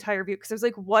my entire view. Because I was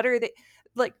like, what are they,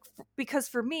 like, because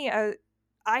for me, I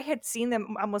had seen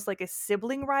them almost like a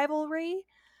sibling rivalry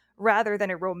rather than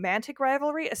a romantic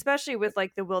rivalry, especially with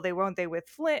like the will they won't they with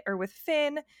Flint or with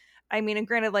Finn. I mean, and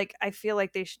granted, like I feel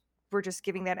like they were just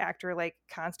giving that actor like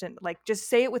constant, like just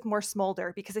say it with more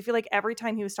smolder, because I feel like every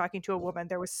time he was talking to a woman,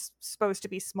 there was supposed to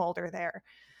be smolder there.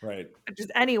 Right.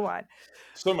 Just anyone.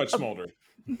 So much smolder.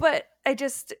 But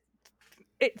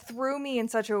it threw me in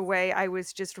such a way. I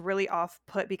was just really off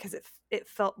put because it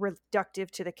felt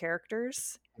reductive to the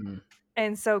characters. Mm.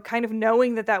 And so kind of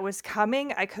knowing that was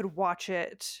coming, I could watch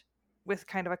it with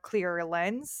kind of a clearer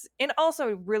lens and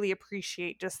also really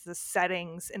appreciate just the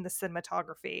settings and the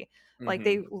cinematography. Like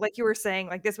like you were saying,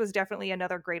 like this was definitely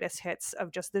another greatest hits of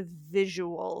just the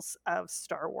visuals of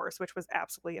Star Wars, which was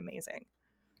absolutely amazing.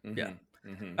 Yeah,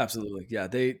 absolutely. Yeah.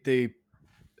 They,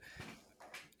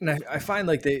 and I find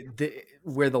like they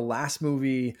where the last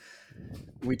movie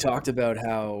we talked about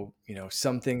how, you know,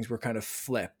 some things were kind of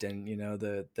flipped, and, you know,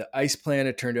 the ice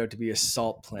planet turned out to be a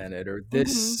salt planet, or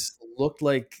this looked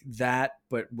like that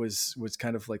but was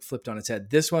kind of like flipped on its head.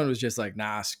 This one was just like,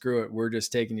 nah, screw it, we're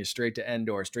just taking you straight to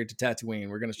Endor, straight to Tatooine,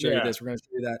 we're going to show you this, we're going to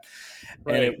show you that.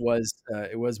 And it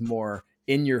was more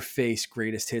in your face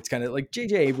greatest hits, kind of like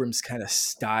JJ Abrams kind of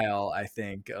style. I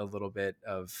think a little bit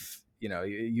of, you know,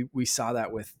 we saw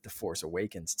that with The Force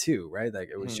Awakens too, right? Like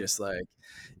it was just like,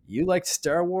 you liked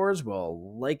Star Wars,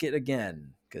 well, like it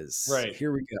again, because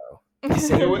here we go.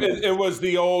 It was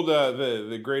the old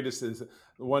the greatest is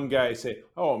one guy say,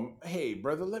 "Oh, hey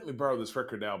brother, let me borrow this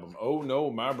record album." "Oh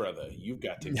no, my brother, you've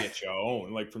got to get your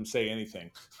own." Like from Say Anything.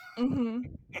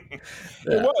 It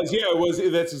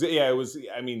was.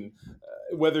 I mean,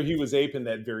 whether he was aping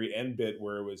that very end bit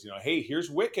where it was, you know, hey, here's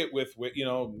Wicket with, you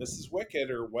know, Mrs. Wicket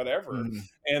or whatever,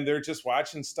 and they're just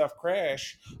watching stuff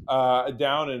crash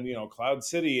down in, you know, Cloud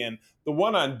City. And the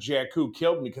one on Jakku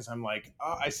killed me because I'm like,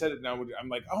 I said it now. I'm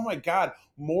like, oh my god,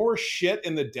 more shit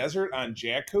in the desert on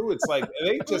Jakku. It's like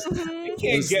they just they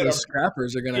can't get the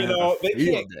scrappers are gonna, you have know, they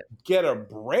can't get a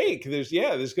break. There's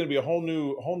going to be a whole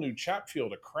new chop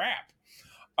field of crap.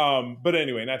 But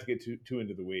anyway, not to get too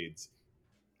into the weeds.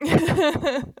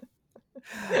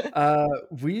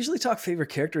 We usually talk favorite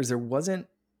characters. There wasn't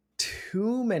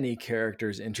too many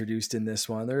characters introduced in this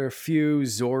one. There are a few.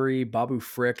 Zori, Babu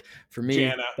Frick. For me,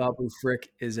 Janna. Babu Frick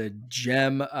is a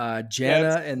gem.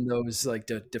 Janna and those like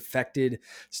defected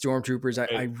stormtroopers,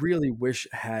 I really wish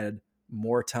had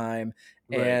more time.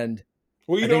 And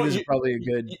well, I think this is probably a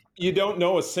good. You don't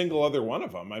know a single other one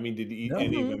of them. I mean, did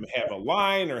any of them have a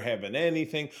line or have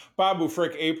anything? Babu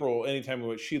Frick, April,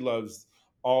 anytime she loves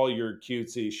all your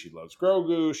cutesy. She loves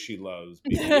Grogu. She loves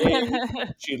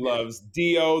BB-8. She loves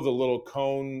Dio, the little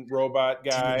cone robot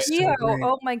guy. Dio,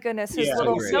 oh my goodness. His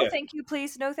little, no thank you,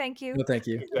 please. No thank you. No thank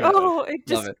you. Exactly. Oh, it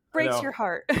just breaks your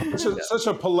heart. Such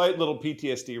a polite little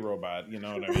PTSD robot, you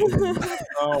know what I mean?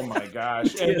 Oh my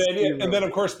gosh. And then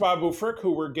of course Babu Frick,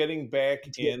 who we're getting back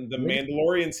in The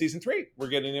Mandalorian season 3. We're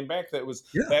getting him back. That was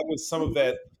some of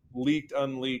that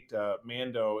unleaked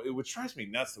Mando, which drives me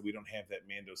nuts that we don't have that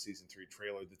Mando season 3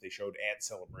 trailer that they showed at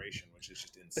Celebration, which is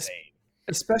just insane.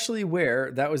 Especially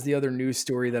where that was the other news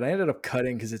story that I ended up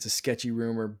cutting because it's a sketchy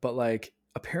rumor, but like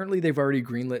apparently they've already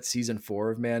greenlit season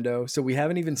 4 of Mando, so we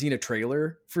haven't even seen a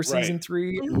trailer for season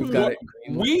 3. We've got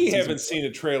we haven't seen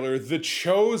a trailer. The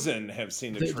Chosen have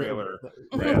seen a trailer,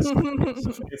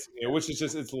 which is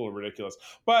just, it's a little ridiculous.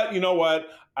 But you know what?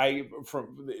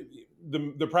 From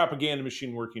the propaganda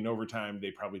machine working overtime,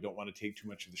 they probably don't want to take too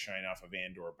much of the shine off of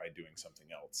Andor by doing something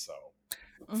else.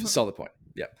 So solid point.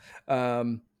 Yeah.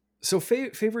 So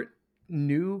favorite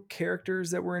new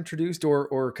characters that were introduced,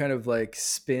 or kind of like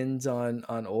spins on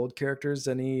old characters.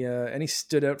 Any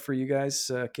stood out for you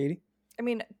guys, Katie? I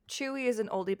mean, Chewie is an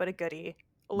oldie but a goodie.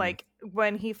 Like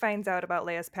when he finds out about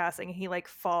Leia's passing, he like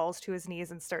falls to his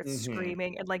knees and starts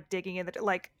screaming and like digging in the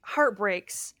like heart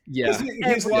breaks. Yeah,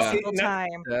 he's lost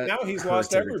time. Now he's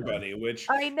lost everybody, which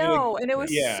I know, and it was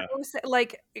so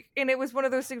like, and it was one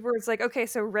of those things where it's like, okay,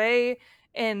 so Rey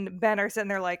and Ben are sitting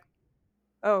there like,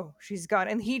 oh, she's gone,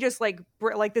 and he just like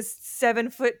this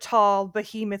 7-foot tall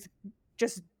behemoth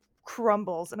just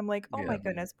crumbles, and I'm like, oh my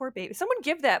goodness, poor baby. Someone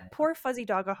give that poor fuzzy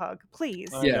dog a hug, please.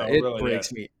 Yeah, it really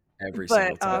breaks me every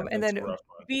single time. And then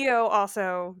Bio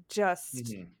also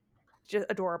just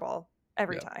adorable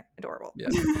every time. Adorable. Yeah.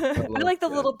 I like the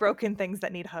little broken things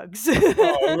that need hugs.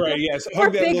 Oh, right, yes. Or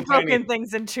big broken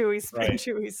things in Chewie's.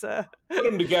 Put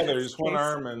them together, just one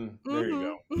arm, and there you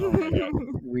go. Oh my God.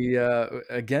 We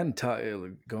again,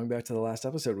 going back to the last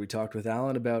episode, we talked with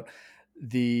Alan about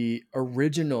the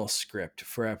original script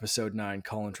for episode 9,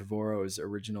 Colin Trevorrow's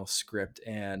original script,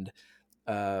 and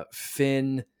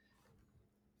Finn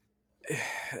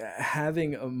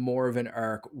having more of an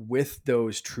arc with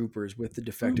those troopers, with the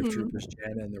defective troopers,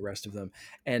 Janna and the rest of them,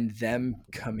 and them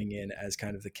coming in as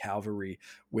kind of the cavalry,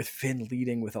 with Finn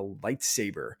leading with a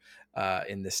lightsaber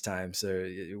in this time. So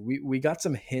we got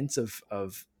some hints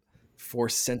of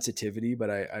Force sensitivity, but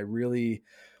I really,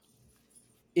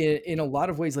 in a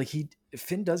lot of ways, like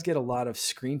Finn does get a lot of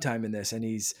screen time in this, and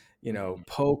he's you know,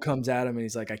 Poe comes at him and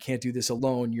he's like, I can't do this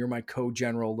alone. You're my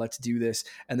co-general. Let's do this.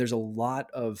 And there's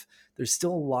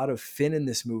still a lot of Finn in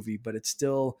this movie, but it's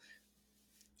still,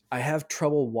 I have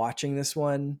trouble watching this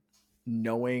one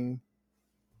knowing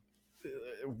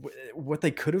what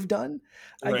they could have done,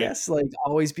 I guess, like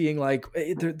always being like,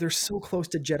 they're so close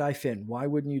to Jedi Finn. Why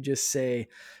wouldn't you just say,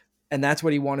 and that's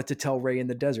what he wanted to tell Rey in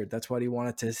the desert. That's what he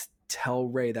wanted to tell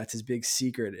Rey. That's his big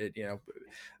secret. You know,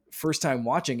 first time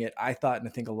watching it, I thought, and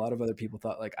I think a lot of other people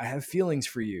thought, like, I have feelings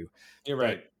for you. You're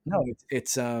right. No,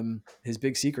 it's his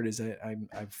big secret is I'm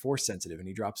force sensitive, and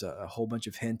he drops a whole bunch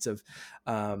of hints of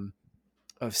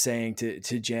saying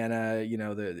to Jannah, you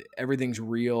know, everything's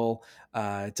real.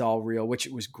 It's all real, which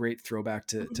was great throwback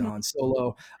to Han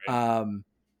Solo.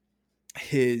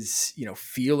 His, you know,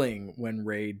 feeling when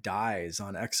Rey dies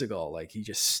on Exegol, like he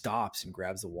just stops and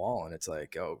grabs the wall, and it's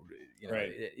like, oh, you know,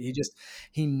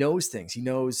 he knows things. He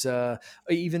knows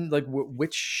even like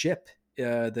which ship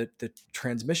the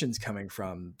transmission's coming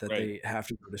from that they have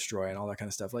to go destroy and all that kind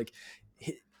of stuff. Like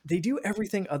they do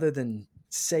everything other than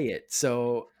say it.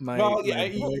 So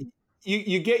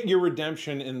you get your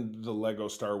redemption in the Lego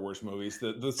Star Wars movies.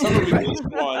 The Summer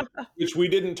Vacation one, which we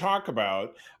didn't talk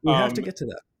about. We have to get to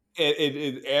that.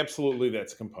 It absolutely,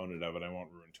 that's a component of it. I won't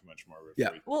ruin too much more of it. Yeah.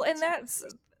 Well, and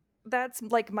that's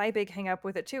like my big hang up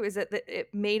with it too, is that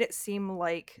it made it seem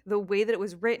like the way that it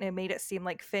was written, it made it seem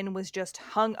like Finn was just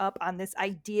hung up on this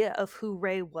idea of who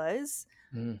Rey was.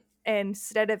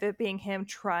 Instead of it being him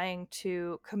trying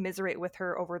to commiserate with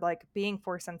her over like being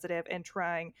force sensitive and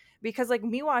trying, because like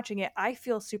me watching it, I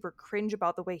feel super cringe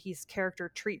about the way his character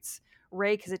treats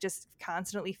Rey, because it just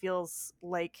constantly feels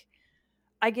like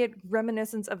I get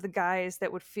reminiscence of the guys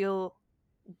that would feel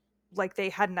like they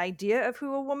had an idea of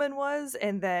who a woman was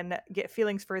and then get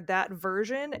feelings for that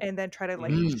version and then try to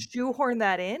like shoehorn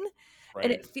that in.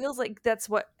 And it feels like that's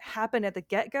what happened at the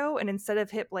get-go. And instead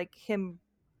of him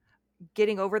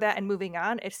getting over that and moving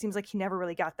on, it seems like he never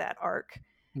really got that arc.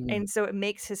 And so it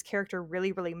makes his character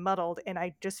really, really muddled. And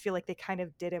I just feel like they kind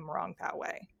of did him wrong that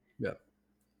way. Yeah,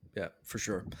 for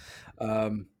sure.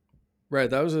 Right.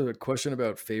 That was a question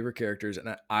about favorite characters,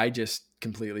 and I just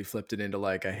completely flipped it into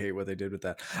like, I hate what they did with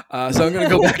that. So I'm going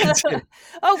to go back and say,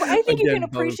 I think you can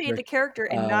appreciate the character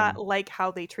and not like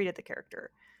how they treated the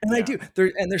character. And I do.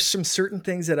 There's some certain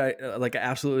things that I like. I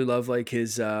absolutely love, like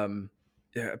his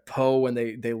Poe when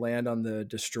they land on the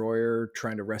destroyer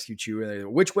trying to rescue Chewie. And they go,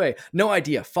 which way? No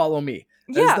idea. Follow me.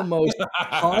 That's the most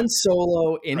Han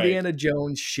Solo, Indiana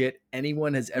Jones shit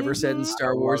anyone has ever said in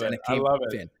Star Wars, and it came from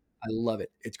Finn. I love it.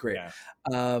 It's great. Yeah.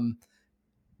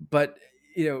 But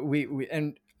you know, we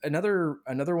and another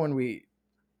one we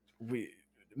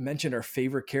mentioned our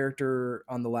favorite character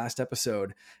on the last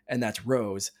episode, and that's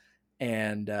Rose.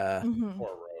 And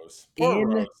poor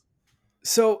Rose.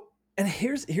 So, and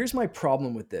here's my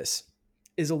problem with this,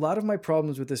 is a lot of my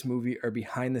problems with this movie are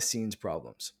behind the scenes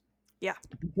problems. Yeah.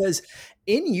 Because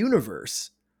in universe,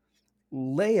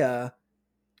 Leia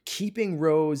keeping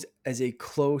Rose as a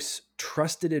close,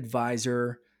 trusted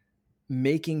advisor,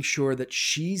 making sure that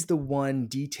she's the one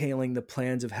detailing the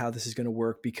plans of how this is going to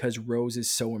work, because Rose is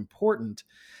so important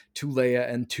to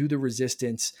Leia and to the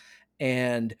Resistance.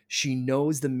 And she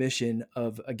knows the mission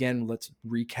of, again, let's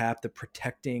recap, the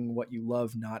protecting what you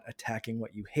love, not attacking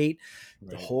what you hate.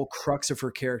 The whole crux of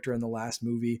her character in the last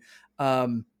movie.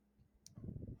 That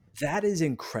is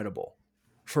incredible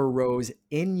for Rose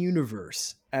in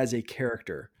universe as a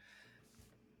character,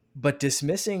 but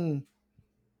dismissing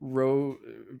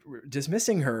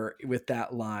her with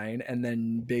that line and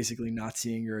then basically not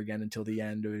seeing her again until the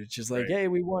end. It's just like, hey,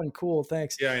 we won. Cool.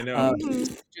 Thanks. Yeah, I know.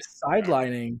 Just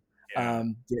sidelining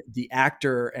the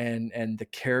actor and the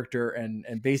character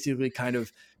and basically kind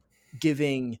of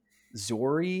giving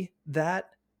Zori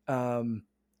that,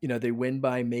 you know, they win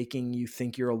by making you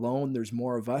think you're alone. There's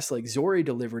more of us. Like Zori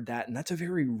delivered that, and that's a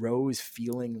very Rose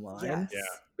feeling line. Yes,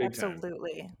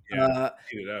 absolutely. Eat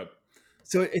it up.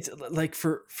 So it's like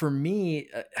for me,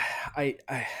 I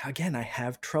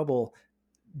have trouble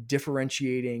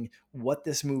differentiating what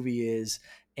this movie is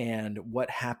and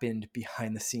what happened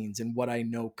behind the scenes and what I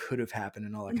know could have happened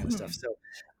and all that kind of stuff. So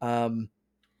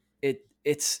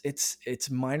it's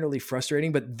minorly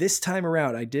frustrating, but this time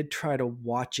around I did try to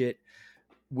watch it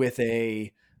with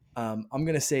a I'm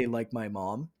going to say like my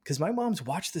mom, because my mom's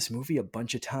watched this movie a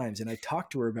bunch of times, and I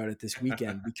talked to her about it this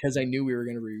weekend because I knew we were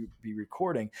going to be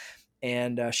recording,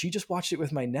 and she just watched it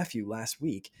with my nephew last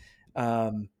week.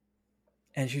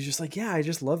 And she was just like, yeah, I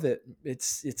just love it.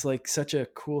 It's like such a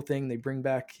cool thing. They bring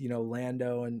back, you know,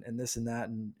 Lando and this and that.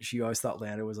 And she always thought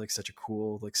Lando was like such a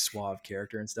cool, like suave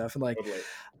character and stuff. And like,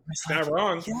 it's not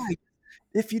wrong. Yeah,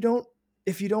 if you don't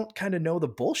if you don't kind of know the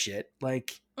bullshit,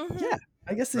 like, yeah,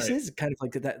 I guess this Right. is kind of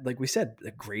like that, like we said,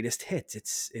 the greatest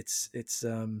hits.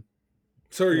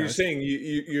 So You you're know, saying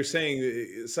you're saying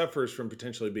it suffers from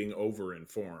potentially being over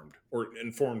informed or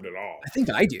informed at all? I think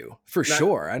I do for Not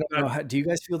sure. I don't not know. Do you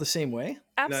guys feel the same way?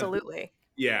 not Absolutely.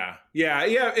 yeah,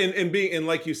 and being, and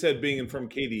like you said, being informed,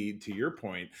 Katie, to your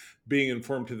point, being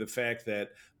informed to the fact that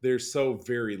there's so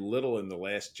very little in The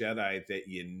Last Jedi that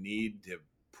you need to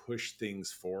push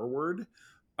things forward,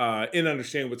 and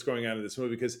understand what's going on in this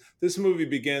movie, because this movie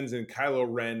begins and Kylo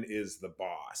Ren is the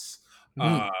boss.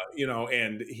 Mm.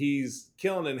 And he's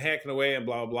killing and hacking away and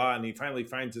blah blah, and he finally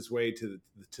finds his way to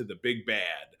the big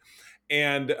bad.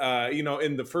 And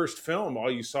in the first film,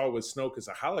 all you saw was Snoke as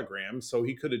a hologram, so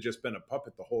he could have just been a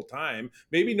puppet the whole time.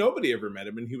 Maybe nobody ever met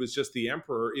him, and he was just the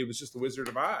Emperor. It was just the Wizard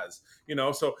of Oz,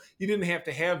 so you didn't have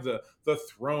to have the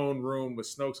throne room with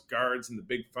Snoke's guards and the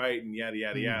big fight and yada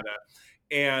yada Mm. yada.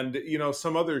 And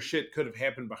some other shit could have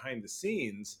happened behind the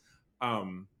scenes,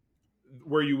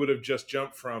 where you would have just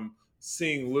jumped from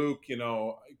seeing Luke,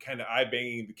 kind of eye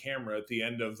banging the camera at the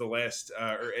end of or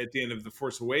at the end of The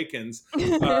Force Awakens,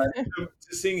 to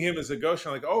seeing him as a ghost.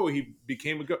 I'm like, oh, he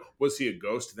became a ghost. Was he a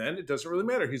ghost then? It doesn't really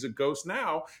matter. He's a ghost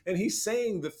now, and he's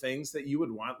saying the things that you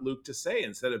would want Luke to say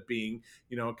instead of being,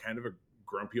 kind of a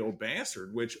grumpy old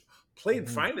bastard, which played Mhm.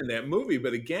 fine in that movie.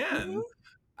 But again,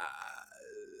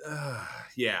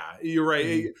 yeah, you're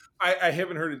right. Mm. I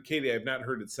haven't heard it, Katie. I've not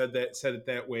heard it said it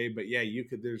that way. But yeah, you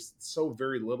could. There's so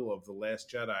very little of The Last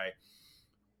Jedi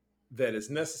that is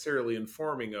necessarily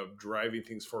informing of driving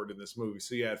things forward in this movie.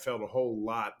 So yeah, it felt a whole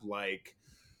lot like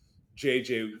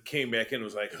JJ came back in and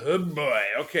was like, "Oh boy,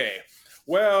 okay.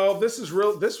 Well, this was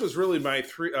really my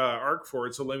arc for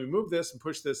it. So let me move this and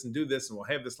push this and do this, and we'll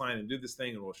have this line and do this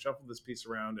thing, and we'll shuffle this piece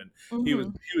around." And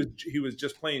he was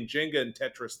just playing Jenga and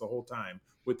Tetris the whole time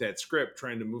with that script,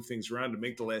 trying to move things around to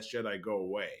make The Last Jedi go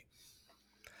away.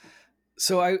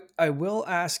 So I will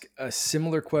ask a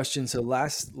similar question. So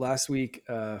last week,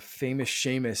 famous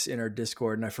Seamus in our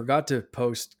Discord, and I forgot to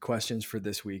post questions for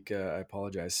this week. I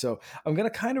apologize. So I'm gonna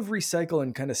kind of recycle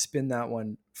and kind of spin that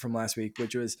one from last week,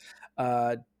 which was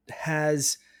last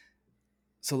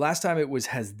time it was,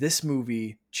 has this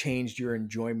movie changed your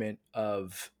enjoyment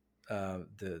of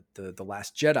the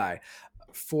Last Jedi?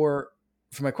 For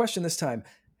my question this time,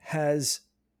 has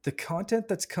the content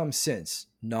that's come since,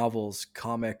 novels,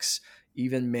 comics,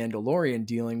 even Mandalorian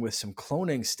dealing with some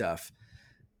cloning stuff,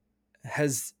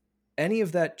 has any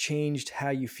of that changed how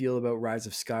you feel about Rise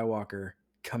of Skywalker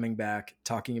coming back,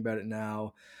 talking about it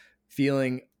now,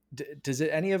 feeling, does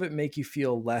any of it make you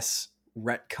feel less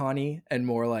retconny and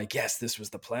more like, yes, this was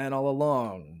the plan all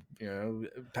along?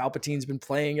 Palpatine's been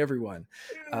playing everyone.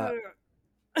 For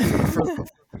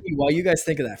me, while you guys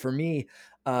think of that, for me,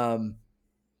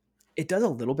 it does a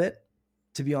little bit,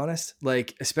 to be honest.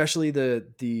 Like, especially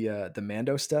the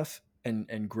Mando stuff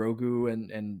and Grogu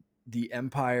and the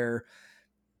Empire.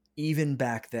 Even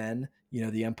back then,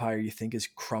 the Empire you think is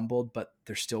crumbled, but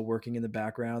they're still working in the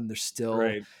background. They're still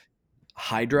Right.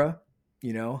 Hydra,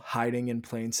 hiding in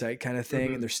plain sight kind of thing.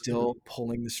 Mhm. And they're still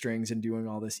pulling the strings and doing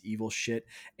all this evil shit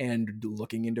and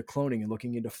looking into cloning and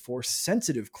looking into force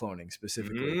sensitive cloning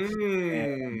specifically.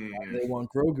 And they want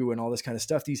Grogu and all this kind of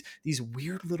stuff. These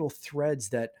weird little threads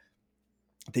that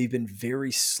they've been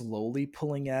very slowly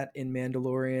pulling at in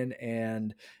Mandalorian,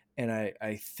 and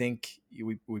I think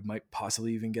we might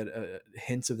possibly even get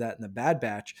hints of that in the Bad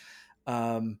Batch.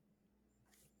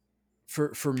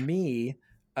 For me,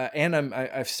 and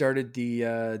I've started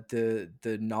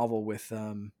the novel with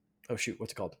oh shoot,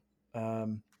 what's it called?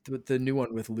 The new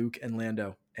one with Luke and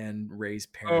Lando and Rey's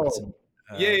parents. Oh,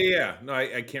 And, yeah. No,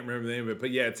 I can't remember the name of it,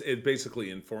 but yeah, it basically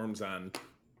informs on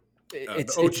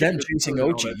it's Ochi them chasing and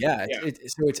all Ochi. that. Yeah, Yeah.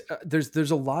 so it's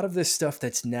there's a lot of this stuff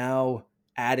that's now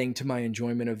adding to my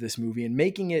enjoyment of this movie and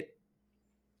making it,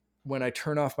 when I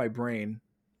turn off my brain,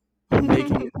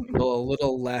 making it feel a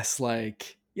little less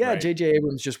like, yeah, Right. J.J.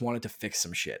 Abrams just wanted to fix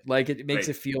some shit. Like, it makes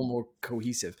Right. it feel more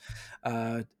cohesive.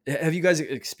 Have you guys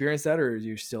experienced that, or are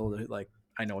you still like,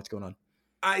 I know what's going on?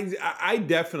 I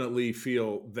definitely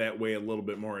feel that way a little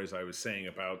bit more, as I was saying,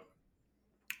 about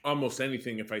almost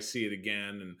anything if I see it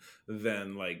again, and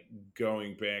then like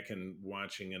going back and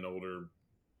watching an older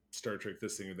Star Trek,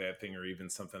 this thing or that thing, or even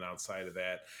something outside of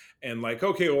that, and like,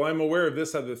 okay, well, I'm aware of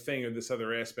this other thing or this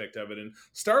other aspect of it. And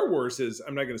Star Wars is,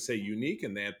 I'm not going to say unique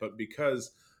in that, but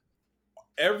because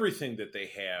everything that they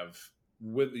have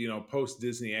with, post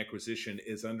Disney acquisition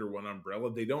is under one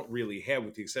umbrella, they don't really have,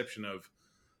 with the exception of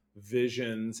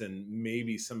Visions and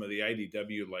maybe some of the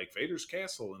IDW like Vader's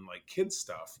Castle and like kids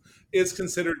stuff, is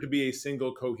considered to be a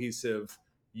single cohesive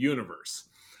universe.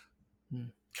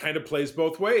 kind of plays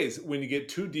both ways. When you get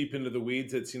too deep into the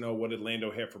weeds, it's, what did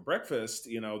Lando have for breakfast,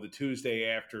 the Tuesday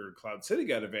after Cloud City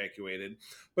got evacuated.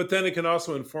 But then it can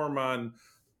also inform on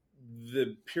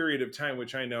the period of time,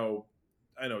 which I know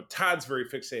Todd's very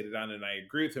fixated on, and I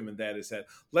agree with him, and that is that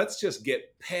let's just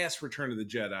get past Return of the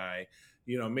Jedi,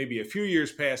 maybe a few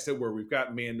years past it where we've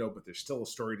got Mando, but there's still a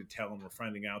story to tell, and we're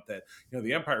finding out that,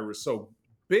 the Empire was so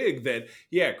big that,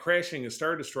 crashing a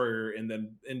Star Destroyer and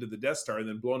then into the Death Star and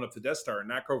then blowing up the Death Star and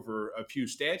knock over a few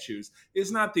statues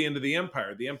is not the end of the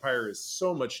Empire. The Empire is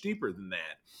so much deeper than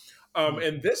that.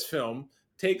 And this film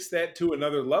takes that to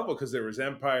another level, because there was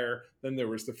Empire, then there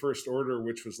was the First Order,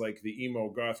 which was like the emo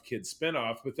goth kid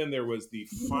spinoff, but then there was the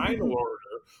Final Order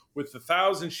with the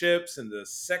 1,000 ships and the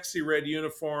sexy red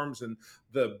uniforms and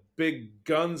the big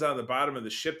guns on the bottom of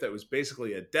the ship that was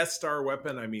basically a Death Star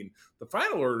weapon. I mean, the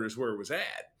Final Order is where it was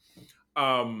at.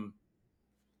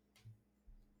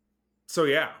 So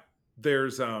yeah,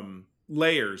 there's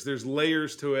layers. There's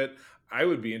layers to it. I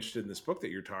would be interested in this book that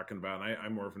you're talking about.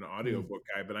 I'm more of an audiobook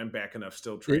guy, but I'm back enough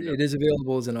still trying It is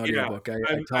available as an audiobook.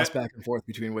 I toss back and forth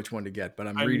between which one to get, but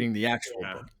I'm reading the actual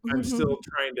book. I'm still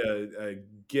trying to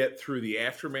get through the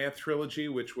Aftermath trilogy,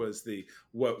 which was the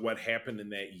what happened in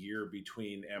that year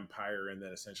between Empire and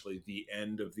then essentially the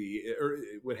end of or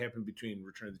what happened between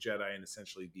Return of the Jedi and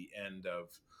essentially the end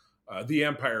of the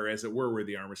Empire, as it were, where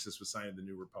the armistice was signed, the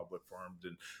New Republic formed,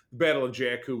 and the Battle of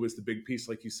Jakku was the big piece,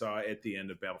 like you saw at the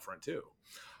end of Battlefront 2,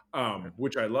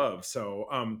 which I love. So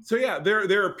yeah,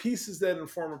 there are pieces that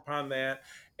inform upon that,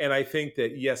 and I think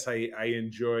that yes, I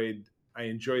enjoy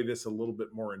this a little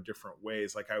bit more in different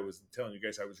ways. Like I was telling you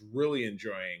guys, I was really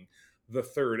enjoying the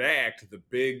third act, the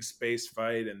big space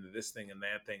fight and this thing and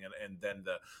that thing, and then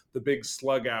the big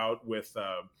slug out with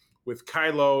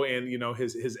Kylo and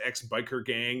his ex biker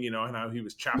gang, and how he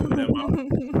was chopping them up.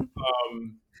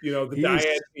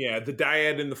 The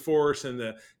dyad in the Force and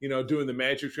the doing the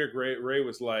magic trick. Ray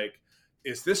was like,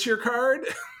 "Is this your card?"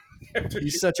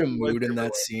 He's such a mood in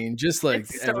that scene, just like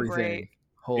it's so everything. Great.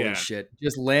 Holy shit!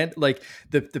 Just land like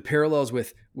the parallels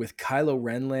with Kylo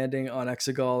Ren landing on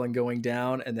Exegol and going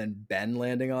down, and then Ben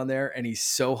landing on there, and he's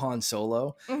so Han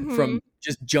Solo from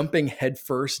just jumping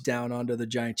headfirst down onto the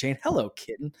giant chain. Hello,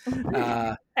 kitten.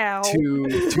 Ow. To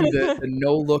the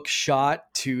no look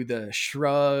shot, to the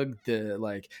shrug, the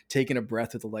like taking a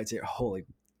breath with the lightsaber. Holy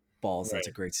balls! Right. That's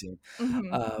a great scene.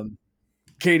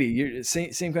 Katie,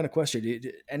 same kind of question.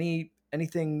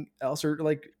 Anything else, or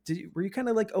like, were you kind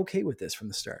of like okay with this from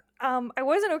the start? I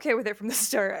wasn't okay with it from the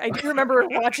start. I do remember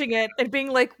watching it and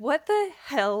being like, what the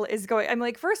hell is going? I'm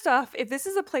like, first off, if this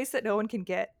is a place that no one can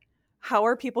get, how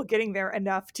are people getting there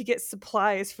enough to get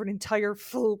supplies for an entire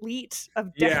fleet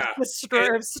of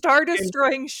star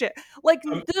destroying shit? Like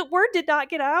the word did not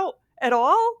get out at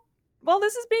all. Well,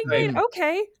 this is being made.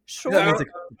 Okay, sure.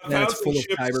 It's full of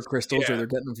kyber crystals, or they're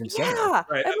getting them from somewhere. Yeah,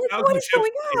 right. I'm like, what is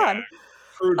going on?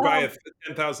 Crewed by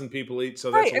 10,000 people each,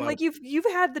 so that's right. And like you've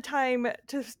had the time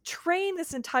to train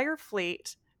this entire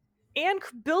fleet and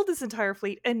build this entire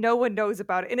fleet, and no one knows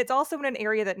about it. And it's also in an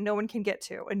area that no one can get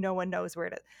to, and no one knows where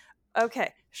it is.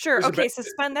 Okay, sure.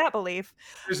 Suspend that belief.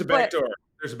 There's a back door.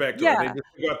 There's a back door. Yeah. They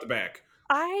just got the back.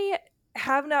 I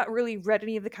have not really read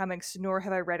any of the comics, nor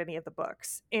have I read any of the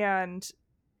books. And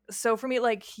so for me,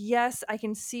 like, yes, I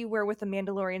can see where with the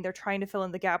Mandalorian, they're trying to fill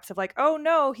in the gaps of like, oh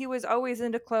no, he was always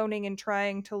into cloning and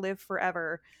trying to live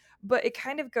forever. But it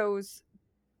kind of goes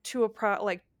to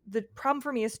the problem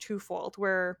for me is twofold,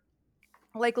 where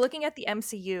like looking at the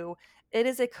MCU, it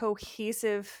is a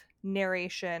cohesive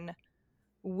narration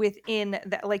within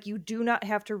that. Like you do not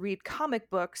have to read comic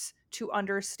books to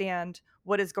understand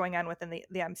what is going on within the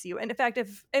MCU. And in fact,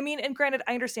 and granted,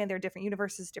 I understand there are different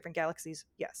universes, different galaxies,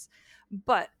 yes,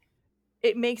 but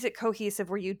it makes it cohesive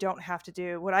where you don't have to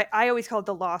do what I always called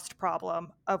the Lost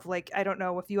problem of like, I don't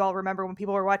know if you all remember when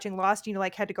people were watching Lost,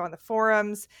 like had to go on the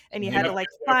forums and you had to like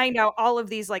find out all of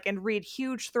these like and read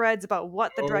huge threads about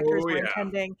what the directors were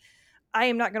intending. I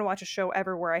am not going to watch a show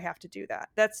ever where I have to do that.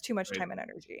 That's too much time and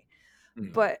energy.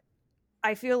 But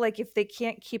I feel like if they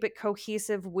can't keep it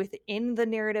cohesive within the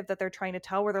narrative that they're trying to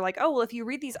tell, where they're like, oh, well, if you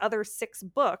read these other 6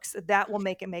 books, that will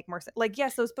make it make more sense. Like,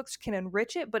 yes, those books can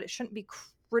enrich it, but it shouldn't be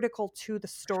critical to the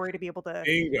story to be able to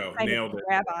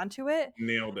grab onto it.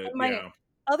 Nailed it. My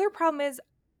other problem is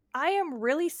I am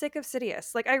really sick of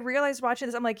Sidious. Like, I realized watching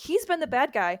this, I'm like, he's been the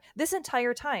bad guy this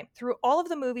entire time. Through all of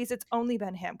the movies, it's only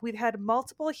been him. We've had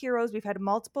multiple heroes. We've had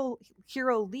multiple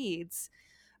hero leads.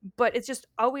 But it's just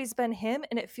always been him,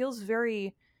 and it feels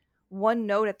very one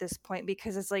note at this point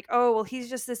because it's like, oh, well, he's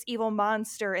just this evil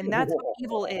monster, and that's what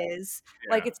evil is.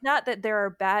 Yeah. Like, it's not that there are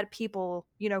bad people,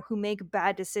 who make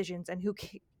bad decisions and who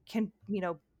can,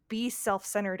 be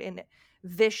self-centered and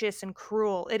vicious and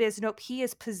cruel. It is nope, he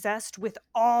is possessed with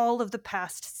all of the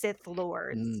past Sith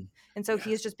lords. And so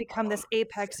he has just become this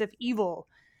apex of evil.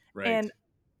 Right. And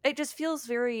it just feels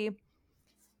very,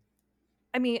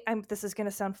 I mean, this is going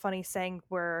to sound funny saying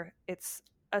where it's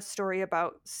a story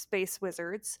about space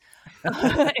wizards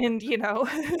and, you know,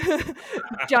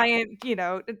 giant, you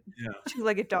know,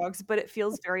 two-legged dogs, but it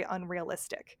feels very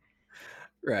unrealistic.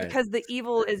 Right. Because the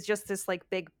evil is just this like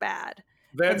big bad.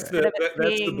 That's the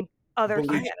other belief,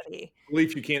 humanity.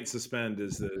 Belief you can't suspend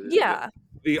is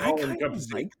the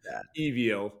all-encompassing like that.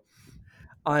 evil.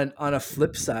 On a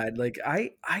flip side, like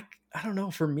I don't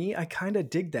know, for me, I kind of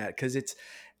dig that because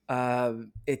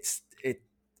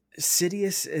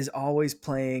Sidious is always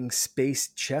playing space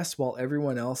chess while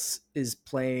everyone else is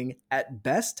playing at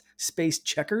best space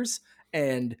checkers,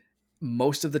 and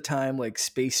most of the time like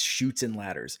space shoots and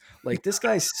ladders. Like this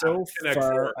guy's so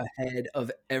far ahead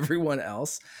of everyone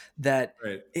else that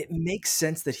it makes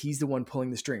sense that he's the one pulling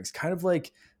the strings. Kind of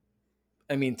like,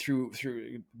 I mean, through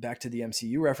back to the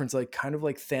MCU reference, like kind of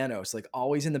like Thanos, like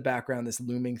always in the background, this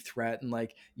looming threat. And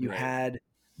like you had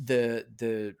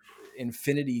the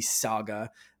Infinity Saga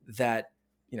that,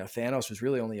 you know, Thanos was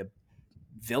really only a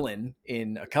villain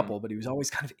in a couple, but he was always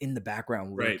kind of in the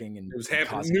background lurking. And it was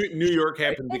happening. New York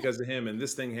happened because of him, and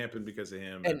this thing happened because of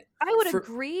him. And I would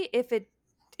agree if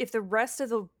the rest of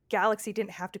the galaxy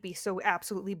didn't have to be so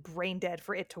absolutely brain dead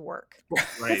for it to work.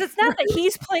 Because it's not that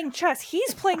he's playing chess,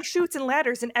 he's playing shoots and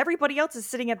ladders, and everybody else is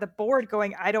sitting at the board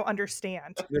going, I don't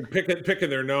understand. They're picking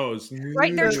their nose.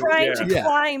 Right? They're trying to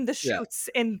climb the chutes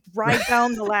and ride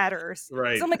down the ladders.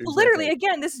 Right. So I'm like, literally,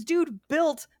 again, this dude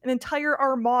built an entire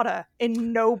armada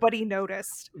and nobody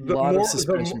noticed.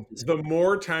 The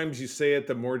more times you say it,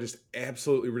 the more just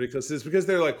absolutely ridiculous it is, because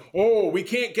they're like, oh, we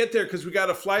can't get there because we got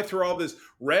to fly through all this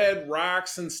red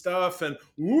rocks and stuff, and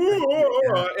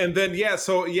and then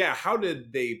how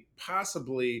did they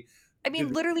possibly? I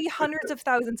mean, literally hundreds of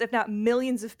thousands, if not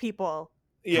millions of people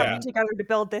coming together to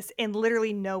build this, and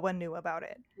literally no one knew about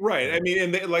it. Right. I mean,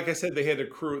 and they, like I said, they had a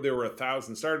crew. There were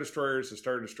 1,000 Star Destroyers. A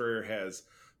Star Destroyer has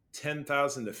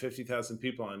 10,000 to 50,000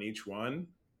 people on each one.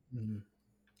 Mm-hmm.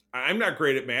 I'm not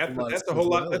great at math, but that's a whole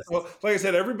lot. Like I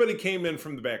said, everybody came in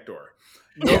from the back door.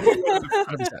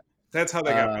 That's how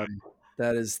they got by.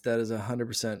 That is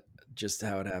 100% just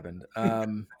how it happened.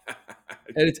 And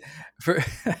it's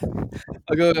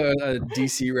I'll go to a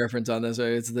DC reference on this.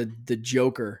 It's the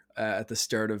Joker at the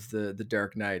start of the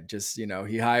Dark Knight. Just, you know,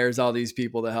 he hires all these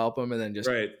people to help him, and then just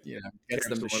you know, gets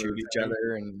them to shoot each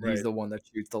other, and he's the one that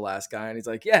shoots the last guy, and he's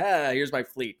like, yeah, here's my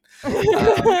fleet. He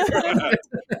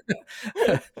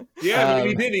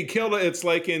did. He killed it. It's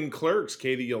like in Clerks.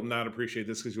 Katie, you'll not appreciate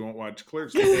this because you won't watch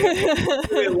Clerks. They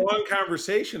had a long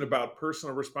conversation about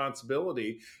personal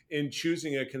responsibility in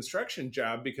choosing a construction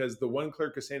job, because the one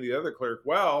clerk is saying to the other clerk,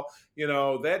 well, you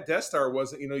know, that Death Star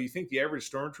wasn't, you know, you think the average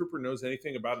stormtrooper knows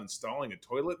anything about installing a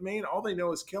toilet main? All they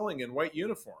know is killing in white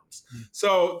uniforms. Mm-hmm.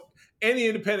 So any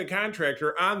independent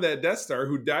contractor on that Death Star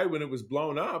who died when it was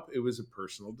blown up, it was a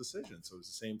personal decision. So it was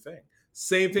the same thing.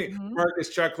 Same thing. Mm-hmm. Mark is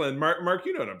chuckling. Mark,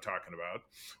 you know what I'm talking about.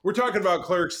 We're talking about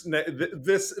Clerks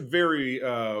this very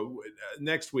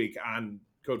next week on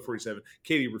Code 47.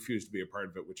 Katie refused to be a part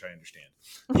of it, which I understand.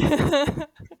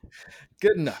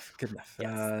 Good enough.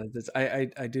 Yes. I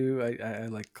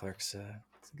like Clerks.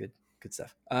 It's good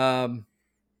stuff.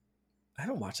 I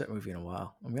haven't watched that movie in a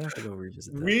while. I'm gonna have to go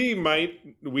revisit that. We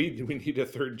need a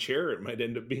third chair. It might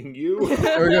end up being you.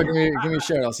 There we go. Give me a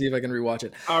shout. I'll see if I can rewatch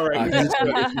it. All right.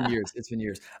 It's been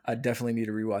years. I definitely need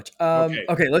to rewatch.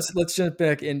 Okay. Let's jump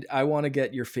back in. I want to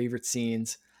get your favorite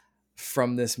scenes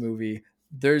from this movie.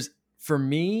 For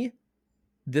me,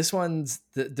 this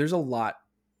there's a lot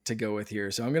to go with here.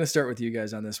 So I'm going to start with you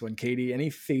guys on this one. Katie, any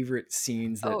favorite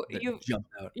scenes that jump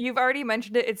out? You've already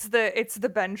mentioned it. It's the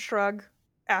Ben shrug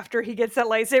after he gets that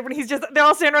lightsaber, and they're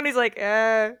all standing around. He's like,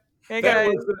 hey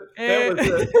guys.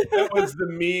 That was the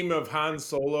meme of Han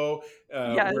Solo,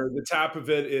 where the top of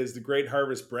it is the Great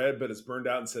Harvest Bread, but it's burned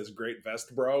out and says Great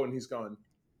Vest Bro, and he's going,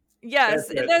 yes,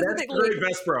 that's Great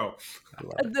Vest Bro.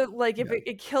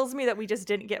 It kills me that we just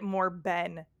didn't get more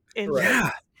Ben in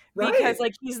this. Because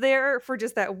he's there for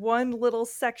just that one little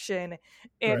section,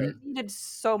 and it needed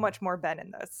so much more Ben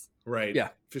in this. Right. Yeah,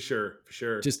 for sure.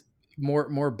 Just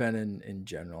more Ben in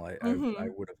general. I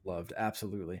would have loved,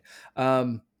 absolutely.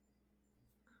 And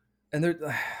there,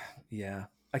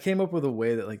 I came up with a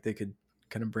way that like they could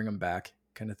kind of bring him back,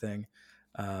 kind of thing,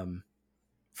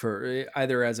 for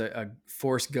either as a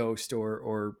Force ghost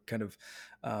or kind of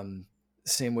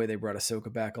same way they brought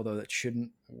Ahsoka back, although that shouldn't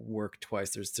work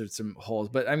twice. There's some holes,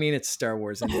 but I mean, it's Star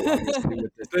Wars, and obviously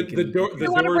with this, The If they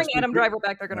want to bring Adam Driver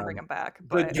back, they're going to bring him back.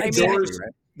 But the I mean, doors,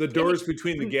 right? the doors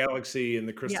between the galaxy and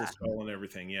the crystal Yeah. skull and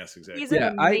everything. Yes, exactly. he's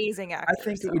an amazing actor. I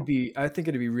think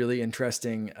it'd be really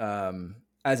interesting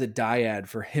as a dyad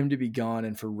for him to be gone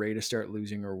and for Rey to start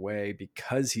losing her way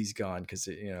because he's gone. Because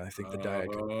I think the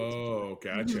dyad. Oh,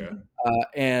 gotcha.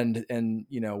 And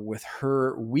with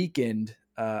her weakened,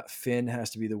 Finn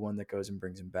has to be the one that goes and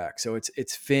brings him back. So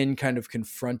it's Finn kind of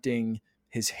confronting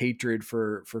his hatred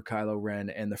for Kylo Ren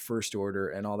and the First Order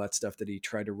and all that stuff that he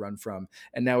tried to run from,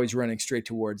 and now he's running straight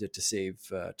towards it to save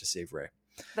Rey.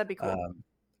 That'd be cool.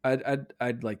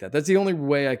 I'd like that. That's the only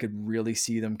way I could really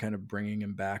see them kind of bringing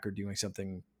him back or doing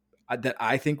something that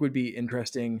I think would be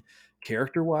interesting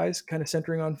character wise, kind of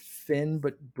centering on Finn,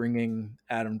 but bringing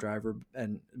Adam Driver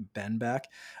and Ben back,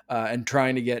 and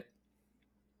trying to get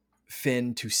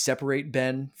Finn to separate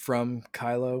Ben from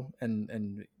Kylo.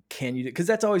 And can you, because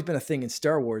that's always been a thing in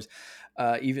Star Wars,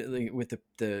 even with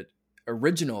the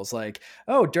originals, like,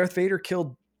 oh, Darth Vader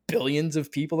killed billions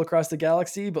of people across the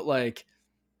galaxy, but like,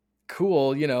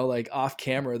 cool, like off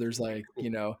camera there's like,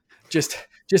 just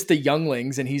the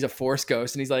younglings, and he's a Force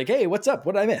ghost, and he's like, hey, what's up,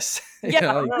 what did I miss?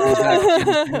 Yeah.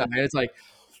 And it's like,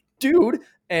 dude,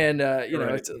 and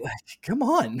Right. it's like, come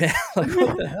on, man. Like,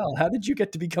 what the hell, how did you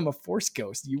get to become a Force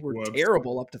ghost? You were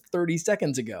terrible up to 30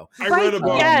 seconds ago. I read a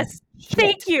book. Yes,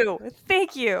 thank you. Right?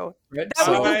 That was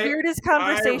I- the weirdest I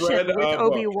conversation read a with book.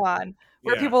 Obi-Wan,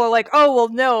 where Yeah. people are like, oh, well,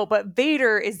 no, but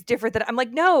Vader is different than... I'm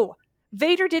like, no,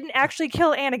 Vader didn't actually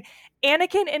kill Anakin.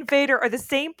 Anakin and Vader are the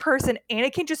same person.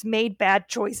 Anakin just made bad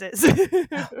choices.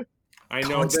 I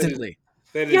know Constantly.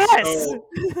 that is Yes.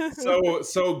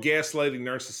 so gaslighting,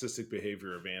 narcissistic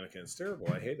behavior of Anakin. It's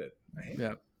terrible. I hate it.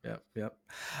 Yep.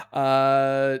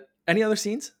 Any other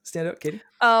scenes stand out, Katie?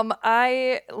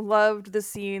 I loved the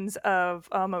scenes of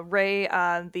Rey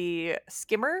on the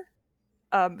skimmer.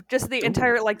 Just the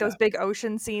entire, like, those big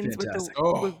ocean scenes Fantastic.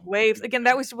 with waves. Again,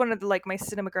 that was one of the, like, my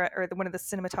one of the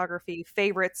cinematography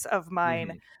favorites of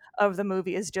mine of the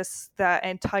movie, is just that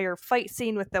entire fight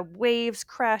scene with the waves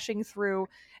crashing through.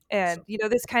 And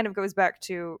this kind of goes back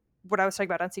to what I was talking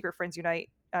about on Secret Friends Unite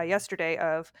yesterday,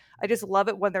 of I just love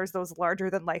it when there's those larger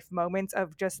than life moments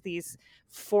of just these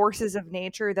forces of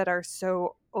nature that are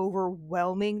so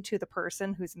overwhelming to the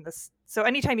person who's in this. So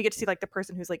anytime you get to see like the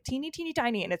person who's like teeny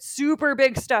tiny and it's super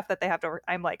big stuff that they have to,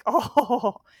 I'm like,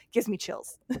 oh, gives me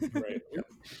chills. Right.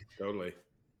 Totally.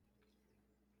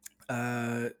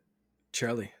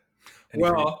 Charlie.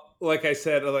 Well, like I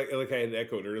said, like I had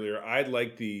echoed earlier, I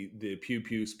like the pew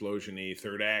pew explosion-y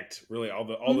third act, really all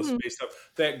the space stuff.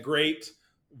 That great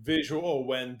visual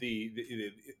when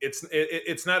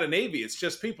it's not a navy, it's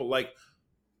just people, like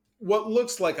what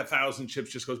looks like 1,000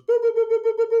 ships just goes boop, boop, boop, boop,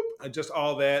 boop, boop, and just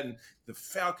all that, and the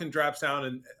Falcon drops down,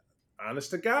 and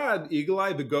honest to God, Eagle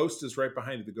Eye, the Ghost is right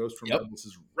behind it. The Ghost from Rebels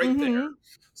is right there.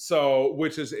 So,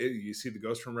 which is, you see, the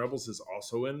Ghost from Rebels is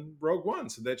also in Rogue One.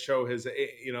 So that show has,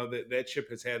 that ship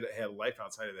has had life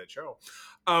outside of that show.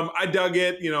 I dug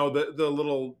it. The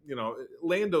little,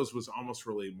 Lando's was almost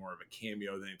really more of a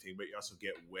cameo than anything, but you also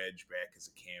get Wedge back as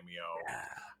a cameo.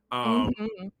 And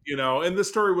the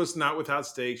story was not without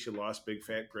stakes. You lost big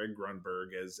fat Greg Grunberg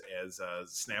as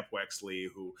Snap Wexley,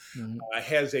 who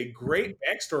has a great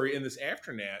backstory in this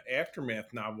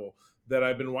aftermath novel that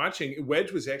I've been watching.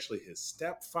 Wedge was actually his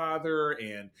stepfather,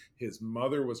 and his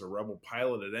mother was a rebel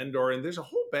pilot at Endor, and there's a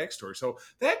whole backstory. So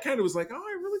that kind of was like, oh,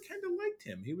 I really kind of liked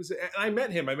him. I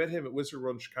met him at Wizard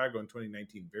World in Chicago in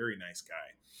 2019. Very nice guy.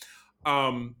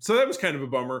 So that was kind of a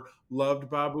bummer. Loved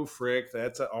Babu Frick.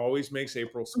 That's always makes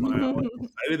April smile.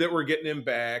 Excited that we're getting him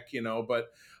back,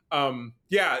 but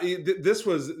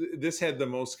this had the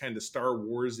most kind of Star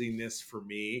Warsiness for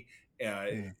me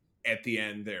at the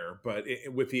end there, but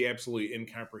with the absolutely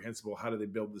incomprehensible, how do they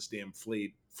build this damn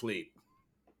fleet?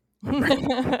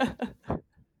 There's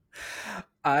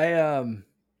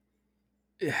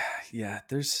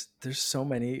so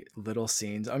many little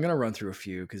scenes. I'm gonna run through a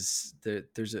few because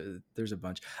there's a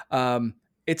bunch.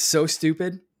 It's so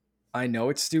stupid. I know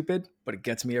it's stupid, but it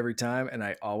gets me every time, and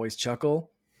I always chuckle.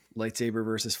 Lightsaber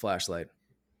versus flashlight.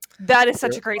 That is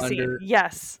such a great scene.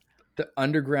 Yes. The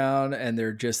underground, and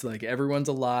they're just like, everyone's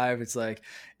alive. It's like,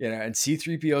 and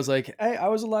C-3PO's like, hey, I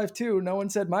was alive too. No one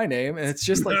said my name. And it's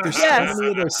just like, there's so many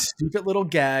of those stupid little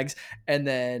gags. And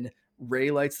then Rey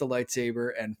lights the lightsaber,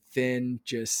 and Finn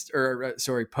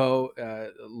Poe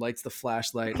lights the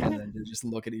flashlight, and then they just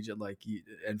look at each other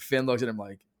and Finn looks at him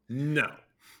like, no,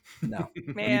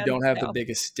 man, you don't have the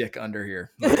biggest stick under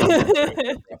here.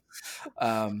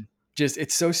 just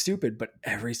it's so stupid, but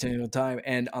every single time.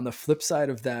 And on the flip side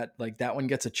of that, like that one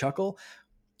gets a chuckle.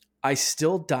 I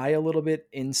still die a little bit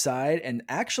inside and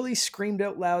actually screamed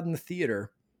out loud in the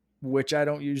theater, which I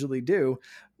don't usually do,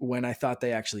 when I thought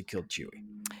they actually killed Chewie.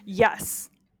 Yes.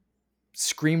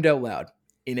 Screamed out loud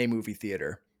in a movie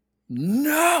theater.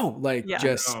 No, like Yeah.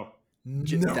 just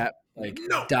No. that, like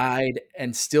No. died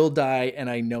and still die, and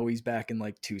I know he's back in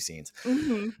like 2 scenes.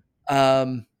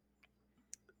 Mm-hmm.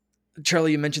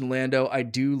 Charlie, you mentioned Lando. I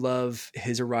do love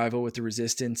his arrival with the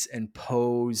Resistance and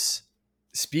Poe's.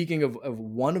 Speaking of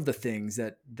one of the things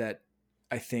that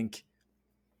I think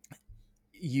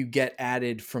you get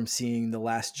added from seeing The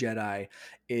Last Jedi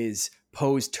is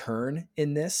Poe's turn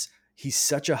in this. He's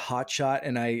such a hot shot,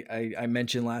 and I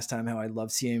mentioned last time how I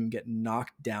love seeing him get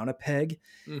knocked down a peg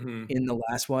Mm-hmm. in the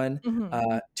last one,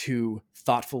 to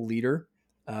thoughtful leader,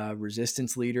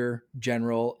 Resistance leader,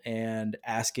 general, and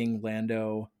asking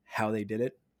Lando how they did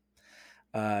it,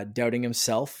 doubting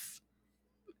himself,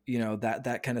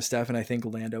 that kind of stuff. And I think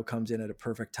Lando comes in at a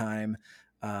perfect time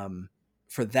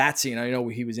for that scene. I know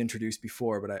he was introduced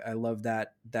before, but I love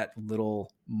that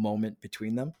little moment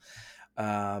between them.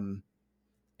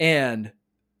 And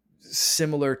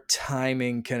similar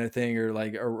timing kind of thing, or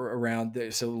like around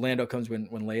so Lando comes when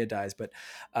Leia dies, but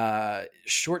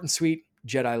short and sweet.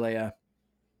 Jedi Leia.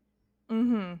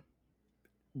 Mm-hmm.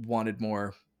 Wanted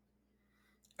more.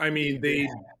 I mean,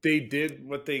 they did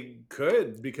what they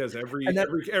could, because every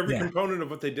component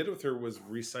of what they did with her was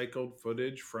recycled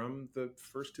footage from the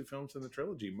first 2 films in the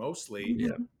trilogy.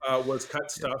 Mostly was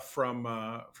cut stuff from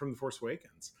The Force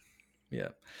Awakens. Yeah.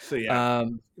 So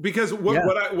because what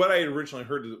I originally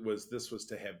heard was this was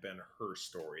to have been her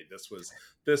story. This was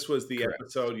the Correct.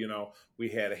 Episode. We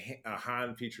had a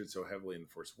Han featured so heavily in The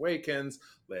Force Awakens.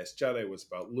 Last Jedi was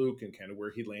about Luke and kind of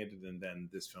where he landed, and then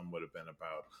this film would have been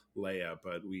about Leia.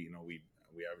 But we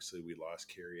obviously lost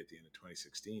Carrie at the end of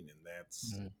 2016, and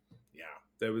that's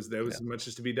there was as much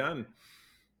as to be done.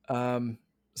 So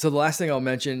the last thing I'll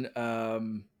mention.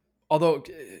 Although,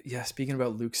 speaking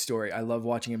about Luke's story, I love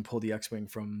watching him pull the X-Wing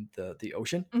from the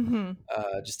ocean. Mm-hmm.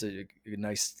 Just a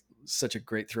nice, such a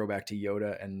great throwback to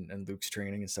Yoda and Luke's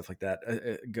training and stuff like that.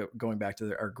 Going back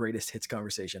to our greatest hits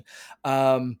conversation.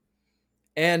 And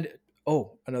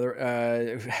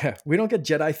another, we don't get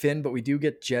Jedi Finn, but we do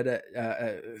get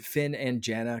Jedi Finn and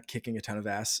Janna kicking a ton of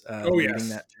ass. Yes.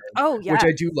 That term, which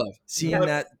I do love. Seeing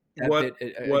that what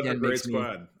bit, what again, a great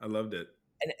squad. I loved it.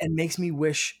 And makes me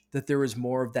wish that there was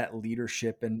more of that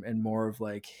leadership and more of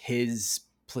like his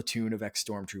platoon of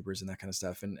ex-stormtroopers and that kind of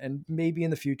stuff. And maybe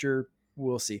in the future,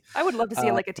 we'll see. I would love to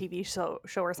see like a TV show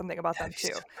or something about them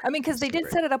too. I mean, because they did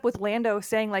set it up with Lando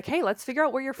saying like, "Hey, let's figure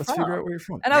out where you're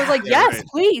from." And I was like, "Yes,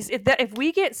 please! If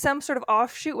we get some sort of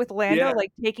offshoot with Lando,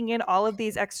 like taking in all of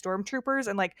these ex-stormtroopers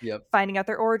and like finding out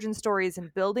their origin stories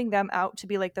and building them out to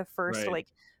be like the first like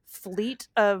fleet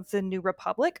of the New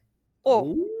Republic."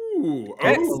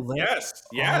 Yes.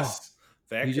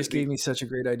 You just gave me such a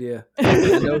great idea.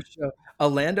 A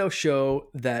Lando show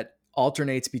that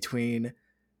alternates between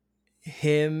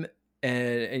him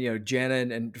and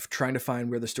Janna and trying to find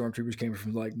where the stormtroopers came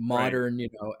from, like modern,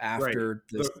 after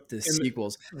the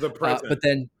sequels.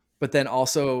 But then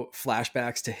also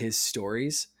flashbacks to his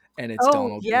stories. And it's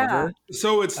Donald Glover.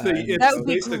 So it's that would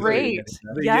be great.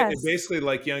 It's basically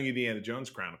like Young Indiana Jones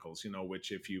Chronicles,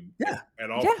 which if you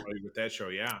at all familiar with that show,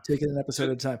 take it an episode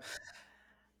at a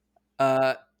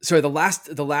time. Sorry, the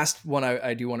last one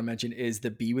I do want to mention is the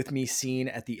 "Be With Me" scene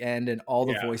at the end, and all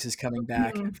the voices coming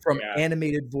back from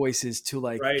animated voices to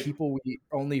like people we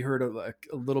only heard a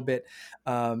little bit.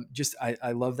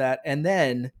 I love that. And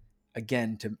then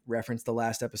again, to reference the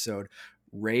last episode,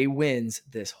 Rey wins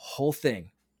this whole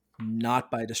thing. Not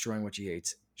by destroying what she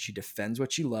hates. She defends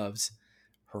what she loves.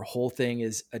 Her whole thing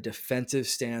is a defensive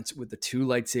stance with the 2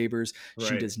 lightsabers.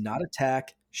 She does not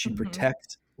attack. She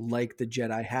protects like the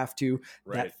Jedi have to.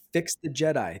 That fixed the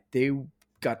Jedi. They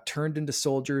got turned into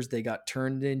soldiers. They got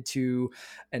turned into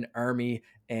an army,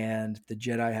 and the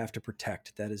Jedi have to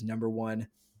protect. That is number 1.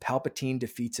 Palpatine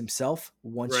defeats himself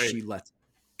once she lets him.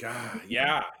 God,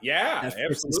 that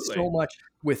absolutely. So much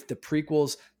with the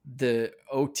prequels, the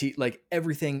OT, like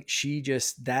everything. She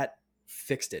just that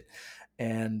fixed it,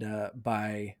 and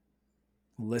by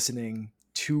listening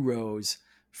to Rose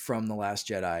from The Last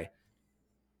Jedi,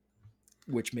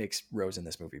 which makes Rose in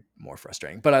this movie more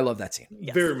frustrating. But I love that scene.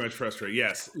 Very much frustrating.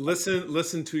 Yes,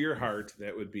 listen to your heart.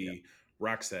 That would be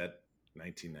Roxette,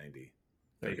 1990.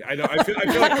 I know. I feel like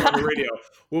on the radio.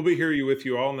 We'll be here with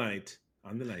you all night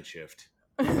on the night shift.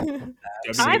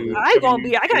 I won't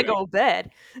be. I gotta WTF. go to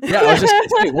bed. Yeah, I was just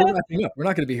gonna say, we're wrapping up. We're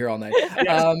not gonna be here all night. Yes.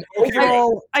 Okay,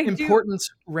 Overall I do-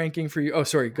 importance ranking for you. Oh,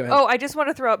 sorry. Go ahead. Oh, I just want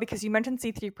to throw out because you mentioned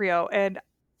C-3PO, and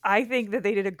I think that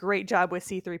they did a great job with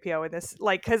C-3PO in this.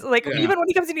 Like, because like Yeah. even when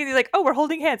he comes in, he's like, "Oh, we're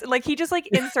holding hands," and like he just like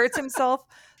inserts himself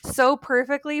so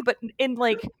perfectly, but in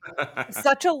like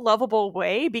such a lovable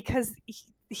way because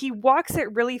he walks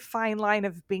that really fine line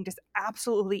of being just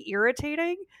absolutely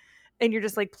irritating, and you're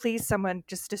just like, please, someone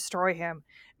just destroy him.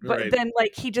 But Right. then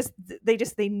like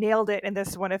they nailed it in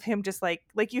this one of him just like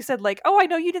you said, like, oh, I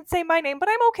know you didn't say my name, but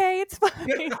I'm okay, it's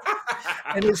fine.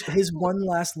 And his one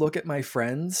last look at my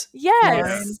friends line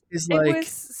Yes, is it like, was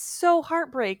so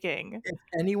heartbreaking. if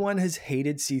anyone has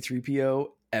hated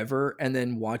C-3PO ever and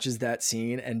then watches that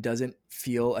scene and doesn't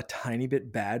feel a tiny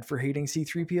bit bad for hating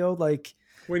C-3PO, like,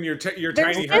 When your There's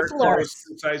tiny heart Sith Lord.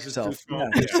 size is too yourself. small. Yeah,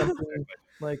 there's something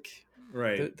like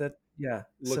Right. that. Yeah,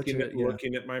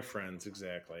 Looking at my friends,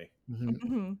 exactly.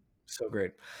 Mhm. So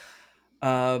great.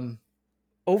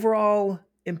 Overall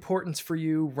importance for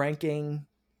you, ranking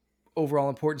overall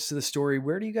importance to the story.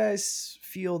 Where do you guys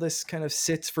feel this kind of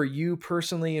sits for you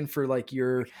personally, and for like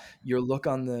your look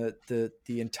on the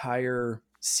entire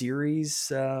series?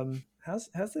 How's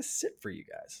this sit for you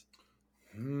guys?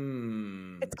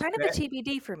 It's kind of a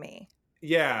TBD for me.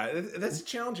 Yeah, that's a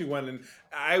challenging one, and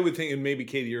I would think, and maybe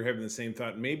Katie, you're having the same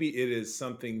thought. Maybe it is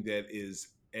something that is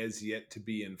as yet to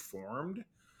be informed,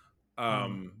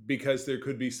 because there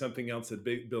could be something else that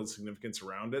builds significance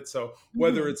around it. So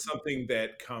whether it's something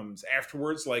that comes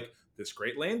afterwards, like this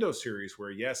great Lando series,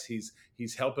 where yes, he's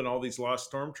helping all these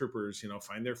lost stormtroopers,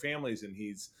 find their families, and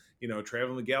he's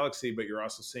traveling the galaxy, but you're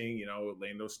also seeing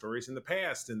Lando stories in the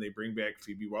past, and they bring back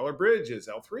Phoebe Waller-Bridge as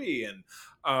L3, and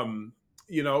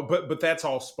but that's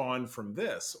all spawned from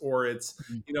this. Or it's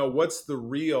what's the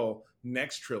real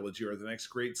next trilogy or the next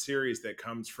great series that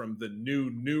comes from the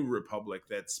new Republic,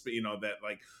 that's that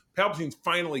like Palpatine's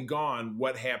finally gone,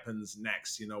 what happens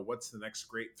next? What's the next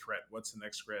great threat? What's the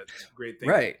next great thing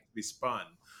Right. to be spun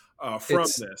from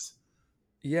this?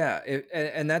 Yeah,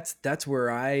 and that's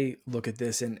where I look at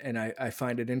this, and I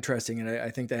find it interesting, and I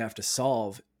think they have to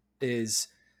solve is,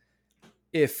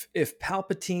 if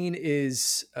Palpatine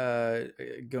is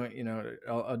going,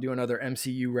 I'll do another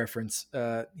MCU reference.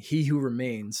 He Who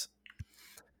Remains,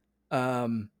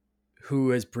 who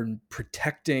has been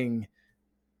protecting,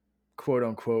 quote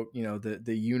unquote,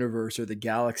 the universe or the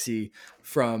galaxy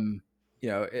from,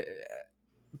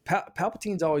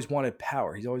 Palpatine's always wanted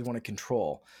power. He's always wanted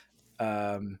control.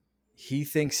 He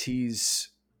thinks he's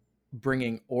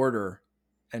bringing order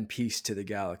and peace to the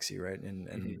galaxy, right?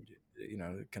 And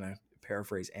can I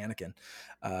paraphrase Anakin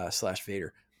 /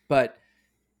 Vader? But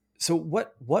so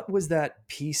what was that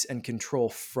peace and control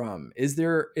from? Is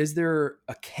there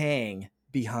a Kang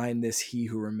behind this He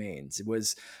Who Remains?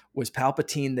 Was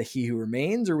Palpatine the He Who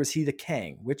Remains, or was he the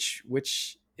Kang?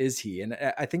 Which is he? And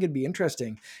I think it'd be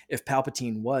interesting if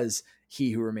Palpatine was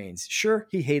He Who Remains. Sure,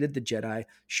 he hated the Jedi.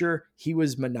 Sure, he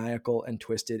was maniacal and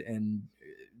twisted and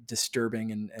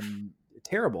disturbing and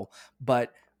terrible.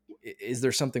 But is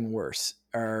there something worse?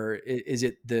 Or is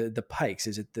it the Pikes?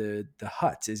 Is it the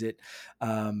Hutts? Is it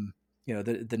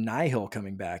the Nihil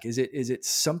coming back? Is it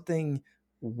something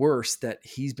worse that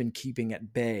he's been keeping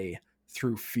at bay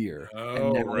through fear? Oh,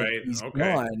 and now right. he's Okay.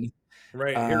 gone.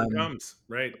 Right. Here it comes.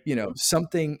 Right.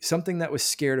 Something that was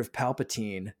scared of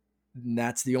Palpatine, and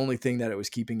that's the only thing that it was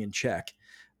keeping in check.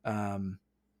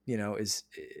 Is,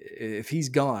 if he's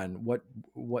gone,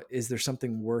 what is there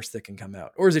something worse that can come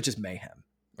out, or is it just mayhem?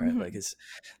 Right. Like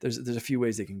there's a few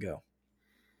ways they can go.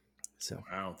 So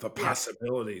wow, the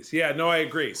possibilities. Yeah, no, I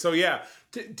agree. So yeah,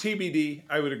 TBD,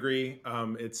 I would agree.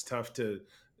 It's tough to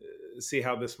see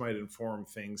how this might inform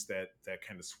things that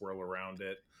kind of swirl around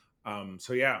it.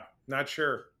 So yeah, not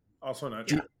sure. Also not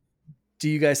sure. Do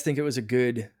you guys think it was a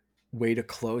good way to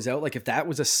close out? Like, if that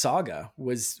was a saga,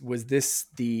 was this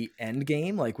the end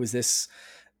game? Like, was this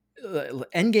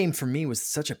end game for me was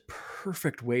such a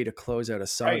perfect way to close out a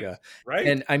saga. Right.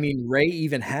 And I mean, Rey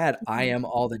even had I am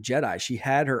all the Jedi. She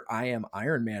had her I am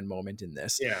Iron Man moment in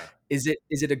this. Yeah. Is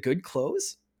it a good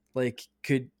close? Like,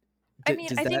 I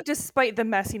think despite the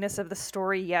messiness of the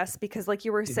story, yes, because like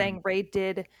you were saying, Rey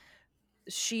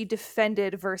she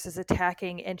defended versus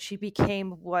attacking, and she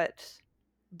became what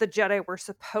the Jedi were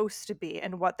supposed to be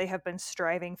and what they have been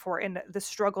striving for, and the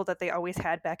struggle that they always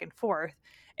had back and forth.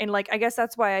 And like, I guess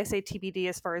that's why I say TBD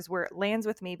as far as where it lands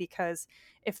with me, because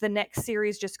if the next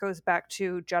series just goes back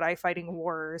to Jedi fighting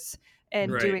wars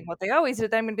and doing what they always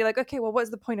did, then I'm going to be like, okay, well, what's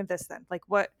the point of this then? Like,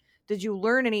 what did you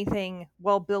learn anything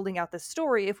while building out this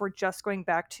story if we're just going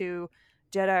back to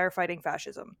Jedi are fighting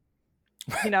fascism?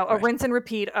 a Right. rinse and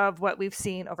repeat of what we've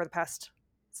seen over the past.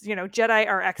 Jedi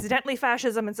are accidentally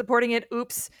fascism and supporting it.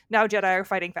 Oops, now Jedi are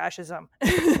fighting fascism.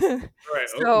 Right. Oh,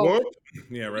 So whoop.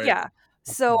 Yeah. Right. yeah,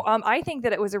 so I think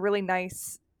that it was a really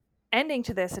nice ending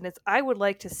to this, and I would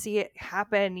like to see it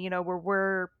happen. Where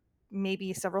we're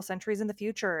maybe several centuries in the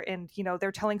future, and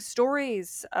they're telling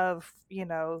stories of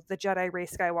the Jedi Rey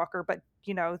Skywalker, but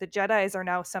the Jedis are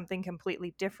now something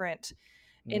completely different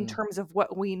in Mm. terms of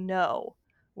what we know,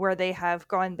 where they have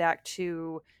gone back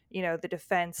to the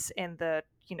defense and the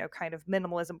kind of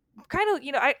minimalism, kind of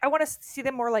I want to see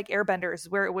them more like airbenders,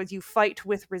 where it was you fight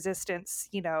with resistance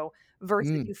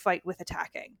versus Mm. you fight with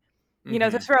attacking. To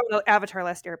Mhm. throw out an Avatar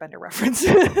Last Airbender reference.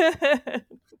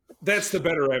 That's the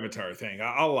better Avatar thing.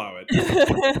 I'll allow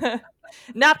it.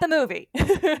 Not the movie.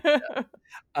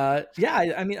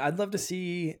 Yeah, I mean, I'd love to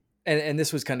see, and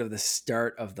this was kind of the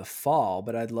start of the fall,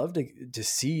 but I'd love to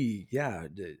see,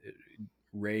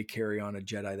 Ray carry on a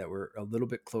Jedi that were a little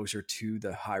bit closer to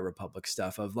the High Republic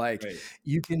stuff of like, Right.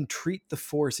 you can treat the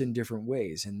Force in different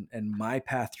ways, and my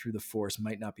path through the Force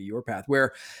might not be your path.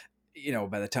 Where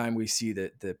by the time we see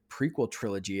the prequel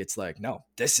trilogy, it's like, no,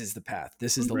 this is the path.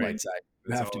 This is the Right. light side. You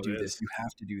That's have to all do it this. is. You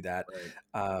have to do that.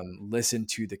 Right. Listen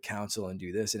to the council and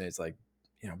do this. And it's like,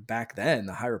 back then,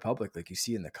 the High Republic, like you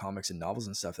see in the comics and novels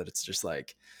and stuff, that it's just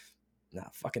like, nah,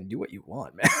 fucking do what you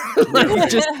want, man.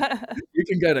 Like, you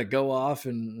can gotta go off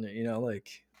and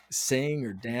like sing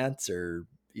or dance or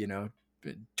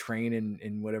train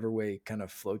in whatever way kind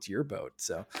of floats your boat.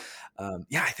 So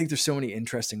I think there's so many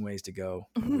interesting ways to go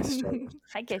with Star Wars.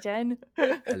 Hi, Kitchen.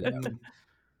 Hello.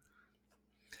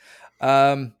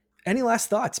 Mm. Any last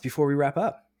thoughts before we wrap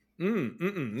up?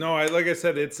 No, like I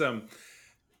said, it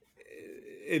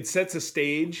sets a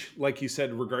stage, like you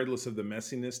said, regardless of the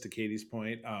messiness. To Katie's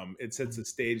point, it sets a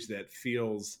stage that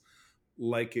feels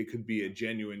like it could be a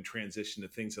genuine transition to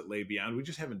things that lay beyond. We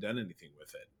just haven't done anything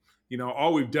with it.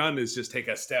 All we've done is just take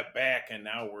a step back, and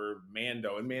now we're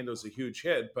Mando, and Mando's a huge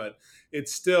hit, but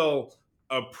it's still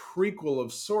a prequel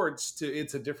of sorts to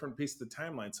it's a different piece of the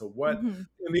timeline. So what? Mhm.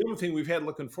 And the only thing we've had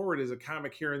looking forward is a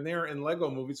comic here and there and Lego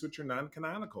movies, which are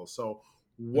non-canonical. So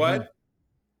Mhm. what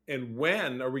and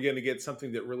when are we going to get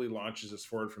something that really launches us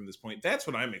forward from this point? That's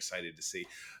what I'm excited to see.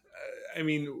 I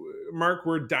mean, Mark,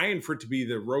 we're dying for it to be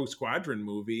the Rogue Squadron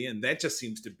movie, and that just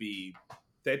seems to be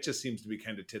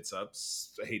kind of tits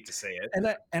ups. I hate to say it.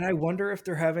 And I wonder if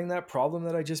they're having that problem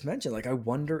that I just mentioned. Like, I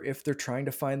wonder if they're trying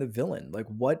to find the villain. Like,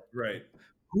 Right.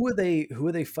 who are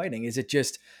they fighting? Is it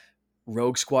just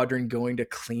Rogue Squadron going to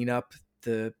clean up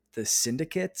the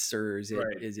syndicates, or is it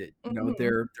Right.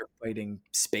 they're fighting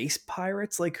space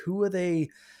pirates? Like, who are they?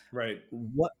 Right.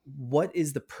 What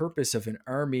is the purpose of an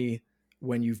army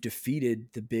when you've defeated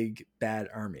the big bad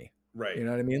army? Right. You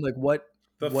know what I mean? Like, what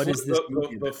is this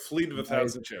movie the about? fleet of a Why is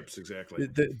thousand ships? Exactly.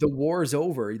 the war is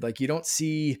over? Like, you don't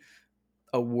see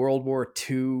a World War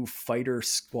II fighter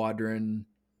squadron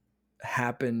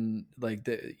happen, like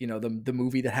the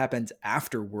movie that happens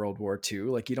after World War II.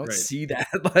 Like, you don't Right. see that.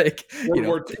 Like,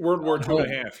 World War II home.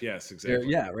 and a half. Yes, There,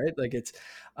 exactly. yeah, right. Like, it's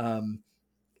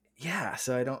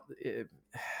so I don't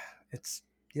it's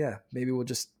maybe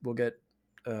we'll get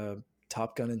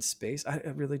Top Gun in space. I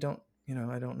really don't,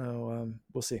 I don't know.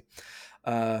 We'll see.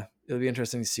 It'll be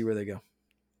interesting to see where they go.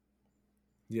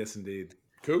 Yes, indeed.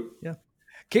 Cool. Yeah.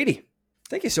 Katie,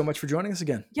 thank you so much for joining us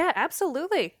again. Yeah,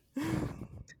 absolutely.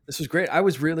 This was great. I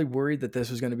was really worried that this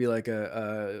was going to be like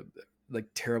a like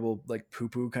terrible, like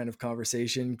poo-poo kind of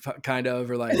conversation, kind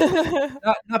of, or like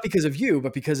not because of you,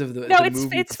 but because of the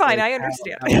movie. It's fine. Like, I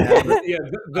understand. Yeah,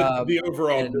 the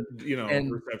overall,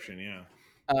 and perception.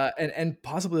 Yeah. And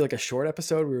possibly like a short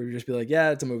episode where we would just be like,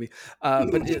 yeah, it's a movie.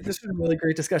 But this was a really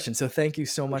great discussion. So thank you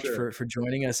so much sure. for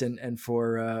joining us and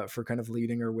for kind of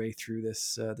leading our way through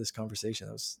this conversation.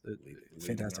 That was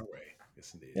fantastic.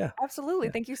 Yes, indeed. Yeah, Absolutely.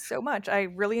 Thank you so much. I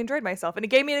really enjoyed myself, and it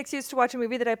gave me an excuse to watch a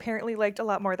movie that I apparently liked a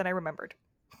lot more than I remembered.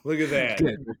 Look at that.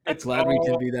 good. It's Glad we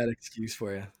can be that excuse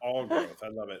for you. All growth. I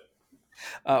love it.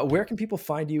 Where can people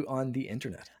find you on the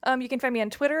internet? You can find me on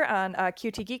Twitter on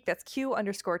QT Geek. That's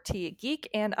Q_T Geek,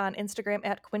 and on Instagram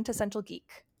at Quintessential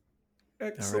Geek.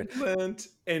 Excellent. Right.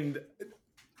 And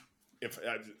if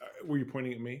were you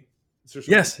pointing at me?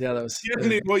 Yes. Yeah, that was.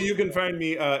 Well, you can find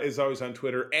me as always on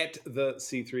Twitter at the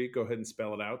C3. Go ahead and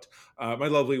spell it out. My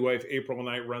lovely wife April and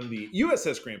I run the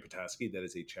USS Grand Petoskey. That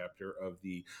is a chapter of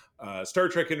the Star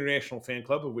Trek International Fan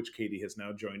Club, of which Katie has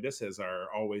now joined us as our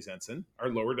always ensign, our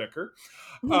lower decker.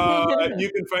 You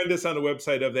can find us on the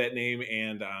website of that name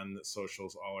and on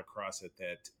socials all across at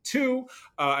that too.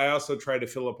 I also try to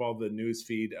fill up all the news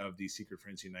feed of the Secret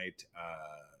Friends Unite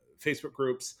Facebook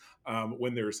groups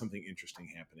when there is something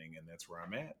interesting happening, and that's where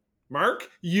I'm at.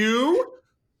 Mark, you?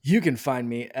 You can find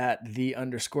me at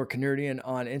 _Canardian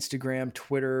on Instagram,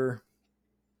 Twitter,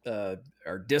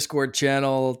 our Discord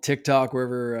channel, TikTok,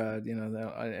 wherever,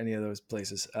 any of those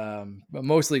places. But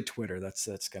mostly Twitter.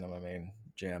 That's kind of my main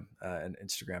jam, and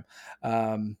Instagram.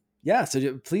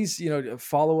 So please,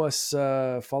 follow us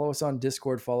on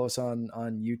Discord, follow us on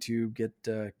YouTube, get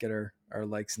our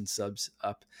likes and subs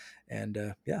up.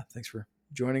 And thanks for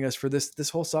joining us for this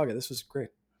whole saga. This was great.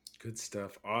 Good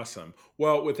stuff. Awesome.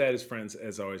 Well, with that, as friends,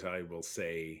 as always, I will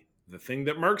say the thing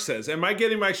that Mark says. Am I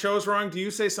getting my shows wrong? Do you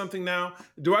say something now?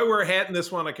 Do I wear a hat in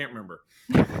this one? I can't remember.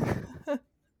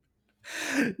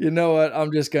 You know what?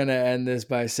 I'm just going to end this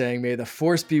by saying, may the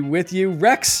force be with you.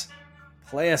 Rex,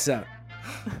 play us out.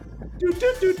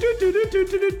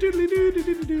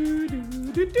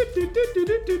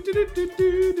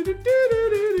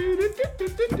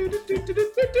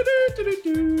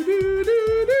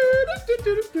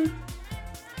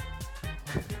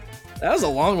 That was a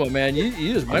long one, man. You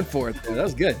just went for it there. That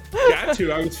was good. Got to.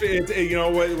 What's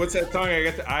that song?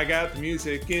 I got the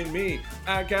music in me.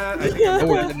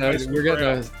 We're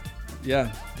getting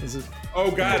yeah. This is. Oh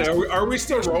God, are we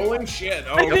still rolling? Shit.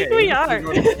 Oh, I think we are.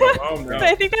 Oh, no.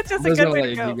 I think that's just a good way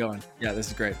to go. Keep going. Yeah, this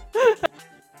is great.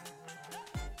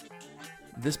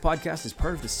 This podcast is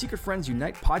part of the Secret Friends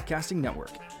Unite podcasting network.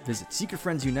 Visit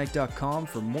secretfriendsunite.com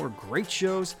for more great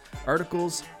shows,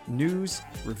 articles, news,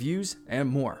 reviews, and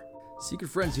more.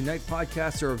 Secret Friends Unite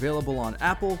podcasts are available on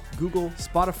Apple, Google,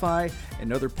 Spotify,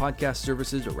 and other podcast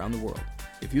services around the world.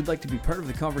 If you'd like to be part of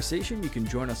the conversation, you can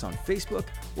join us on Facebook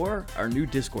or our new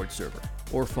Discord server,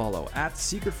 or follow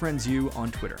 @SecretFriendsU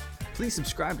on Twitter. Please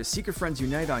subscribe to Secret Friends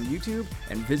Unite on YouTube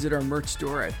and visit our merch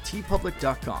store at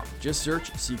tpublic.com. Just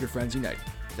search Secret Friends Unite.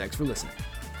 Thanks for listening.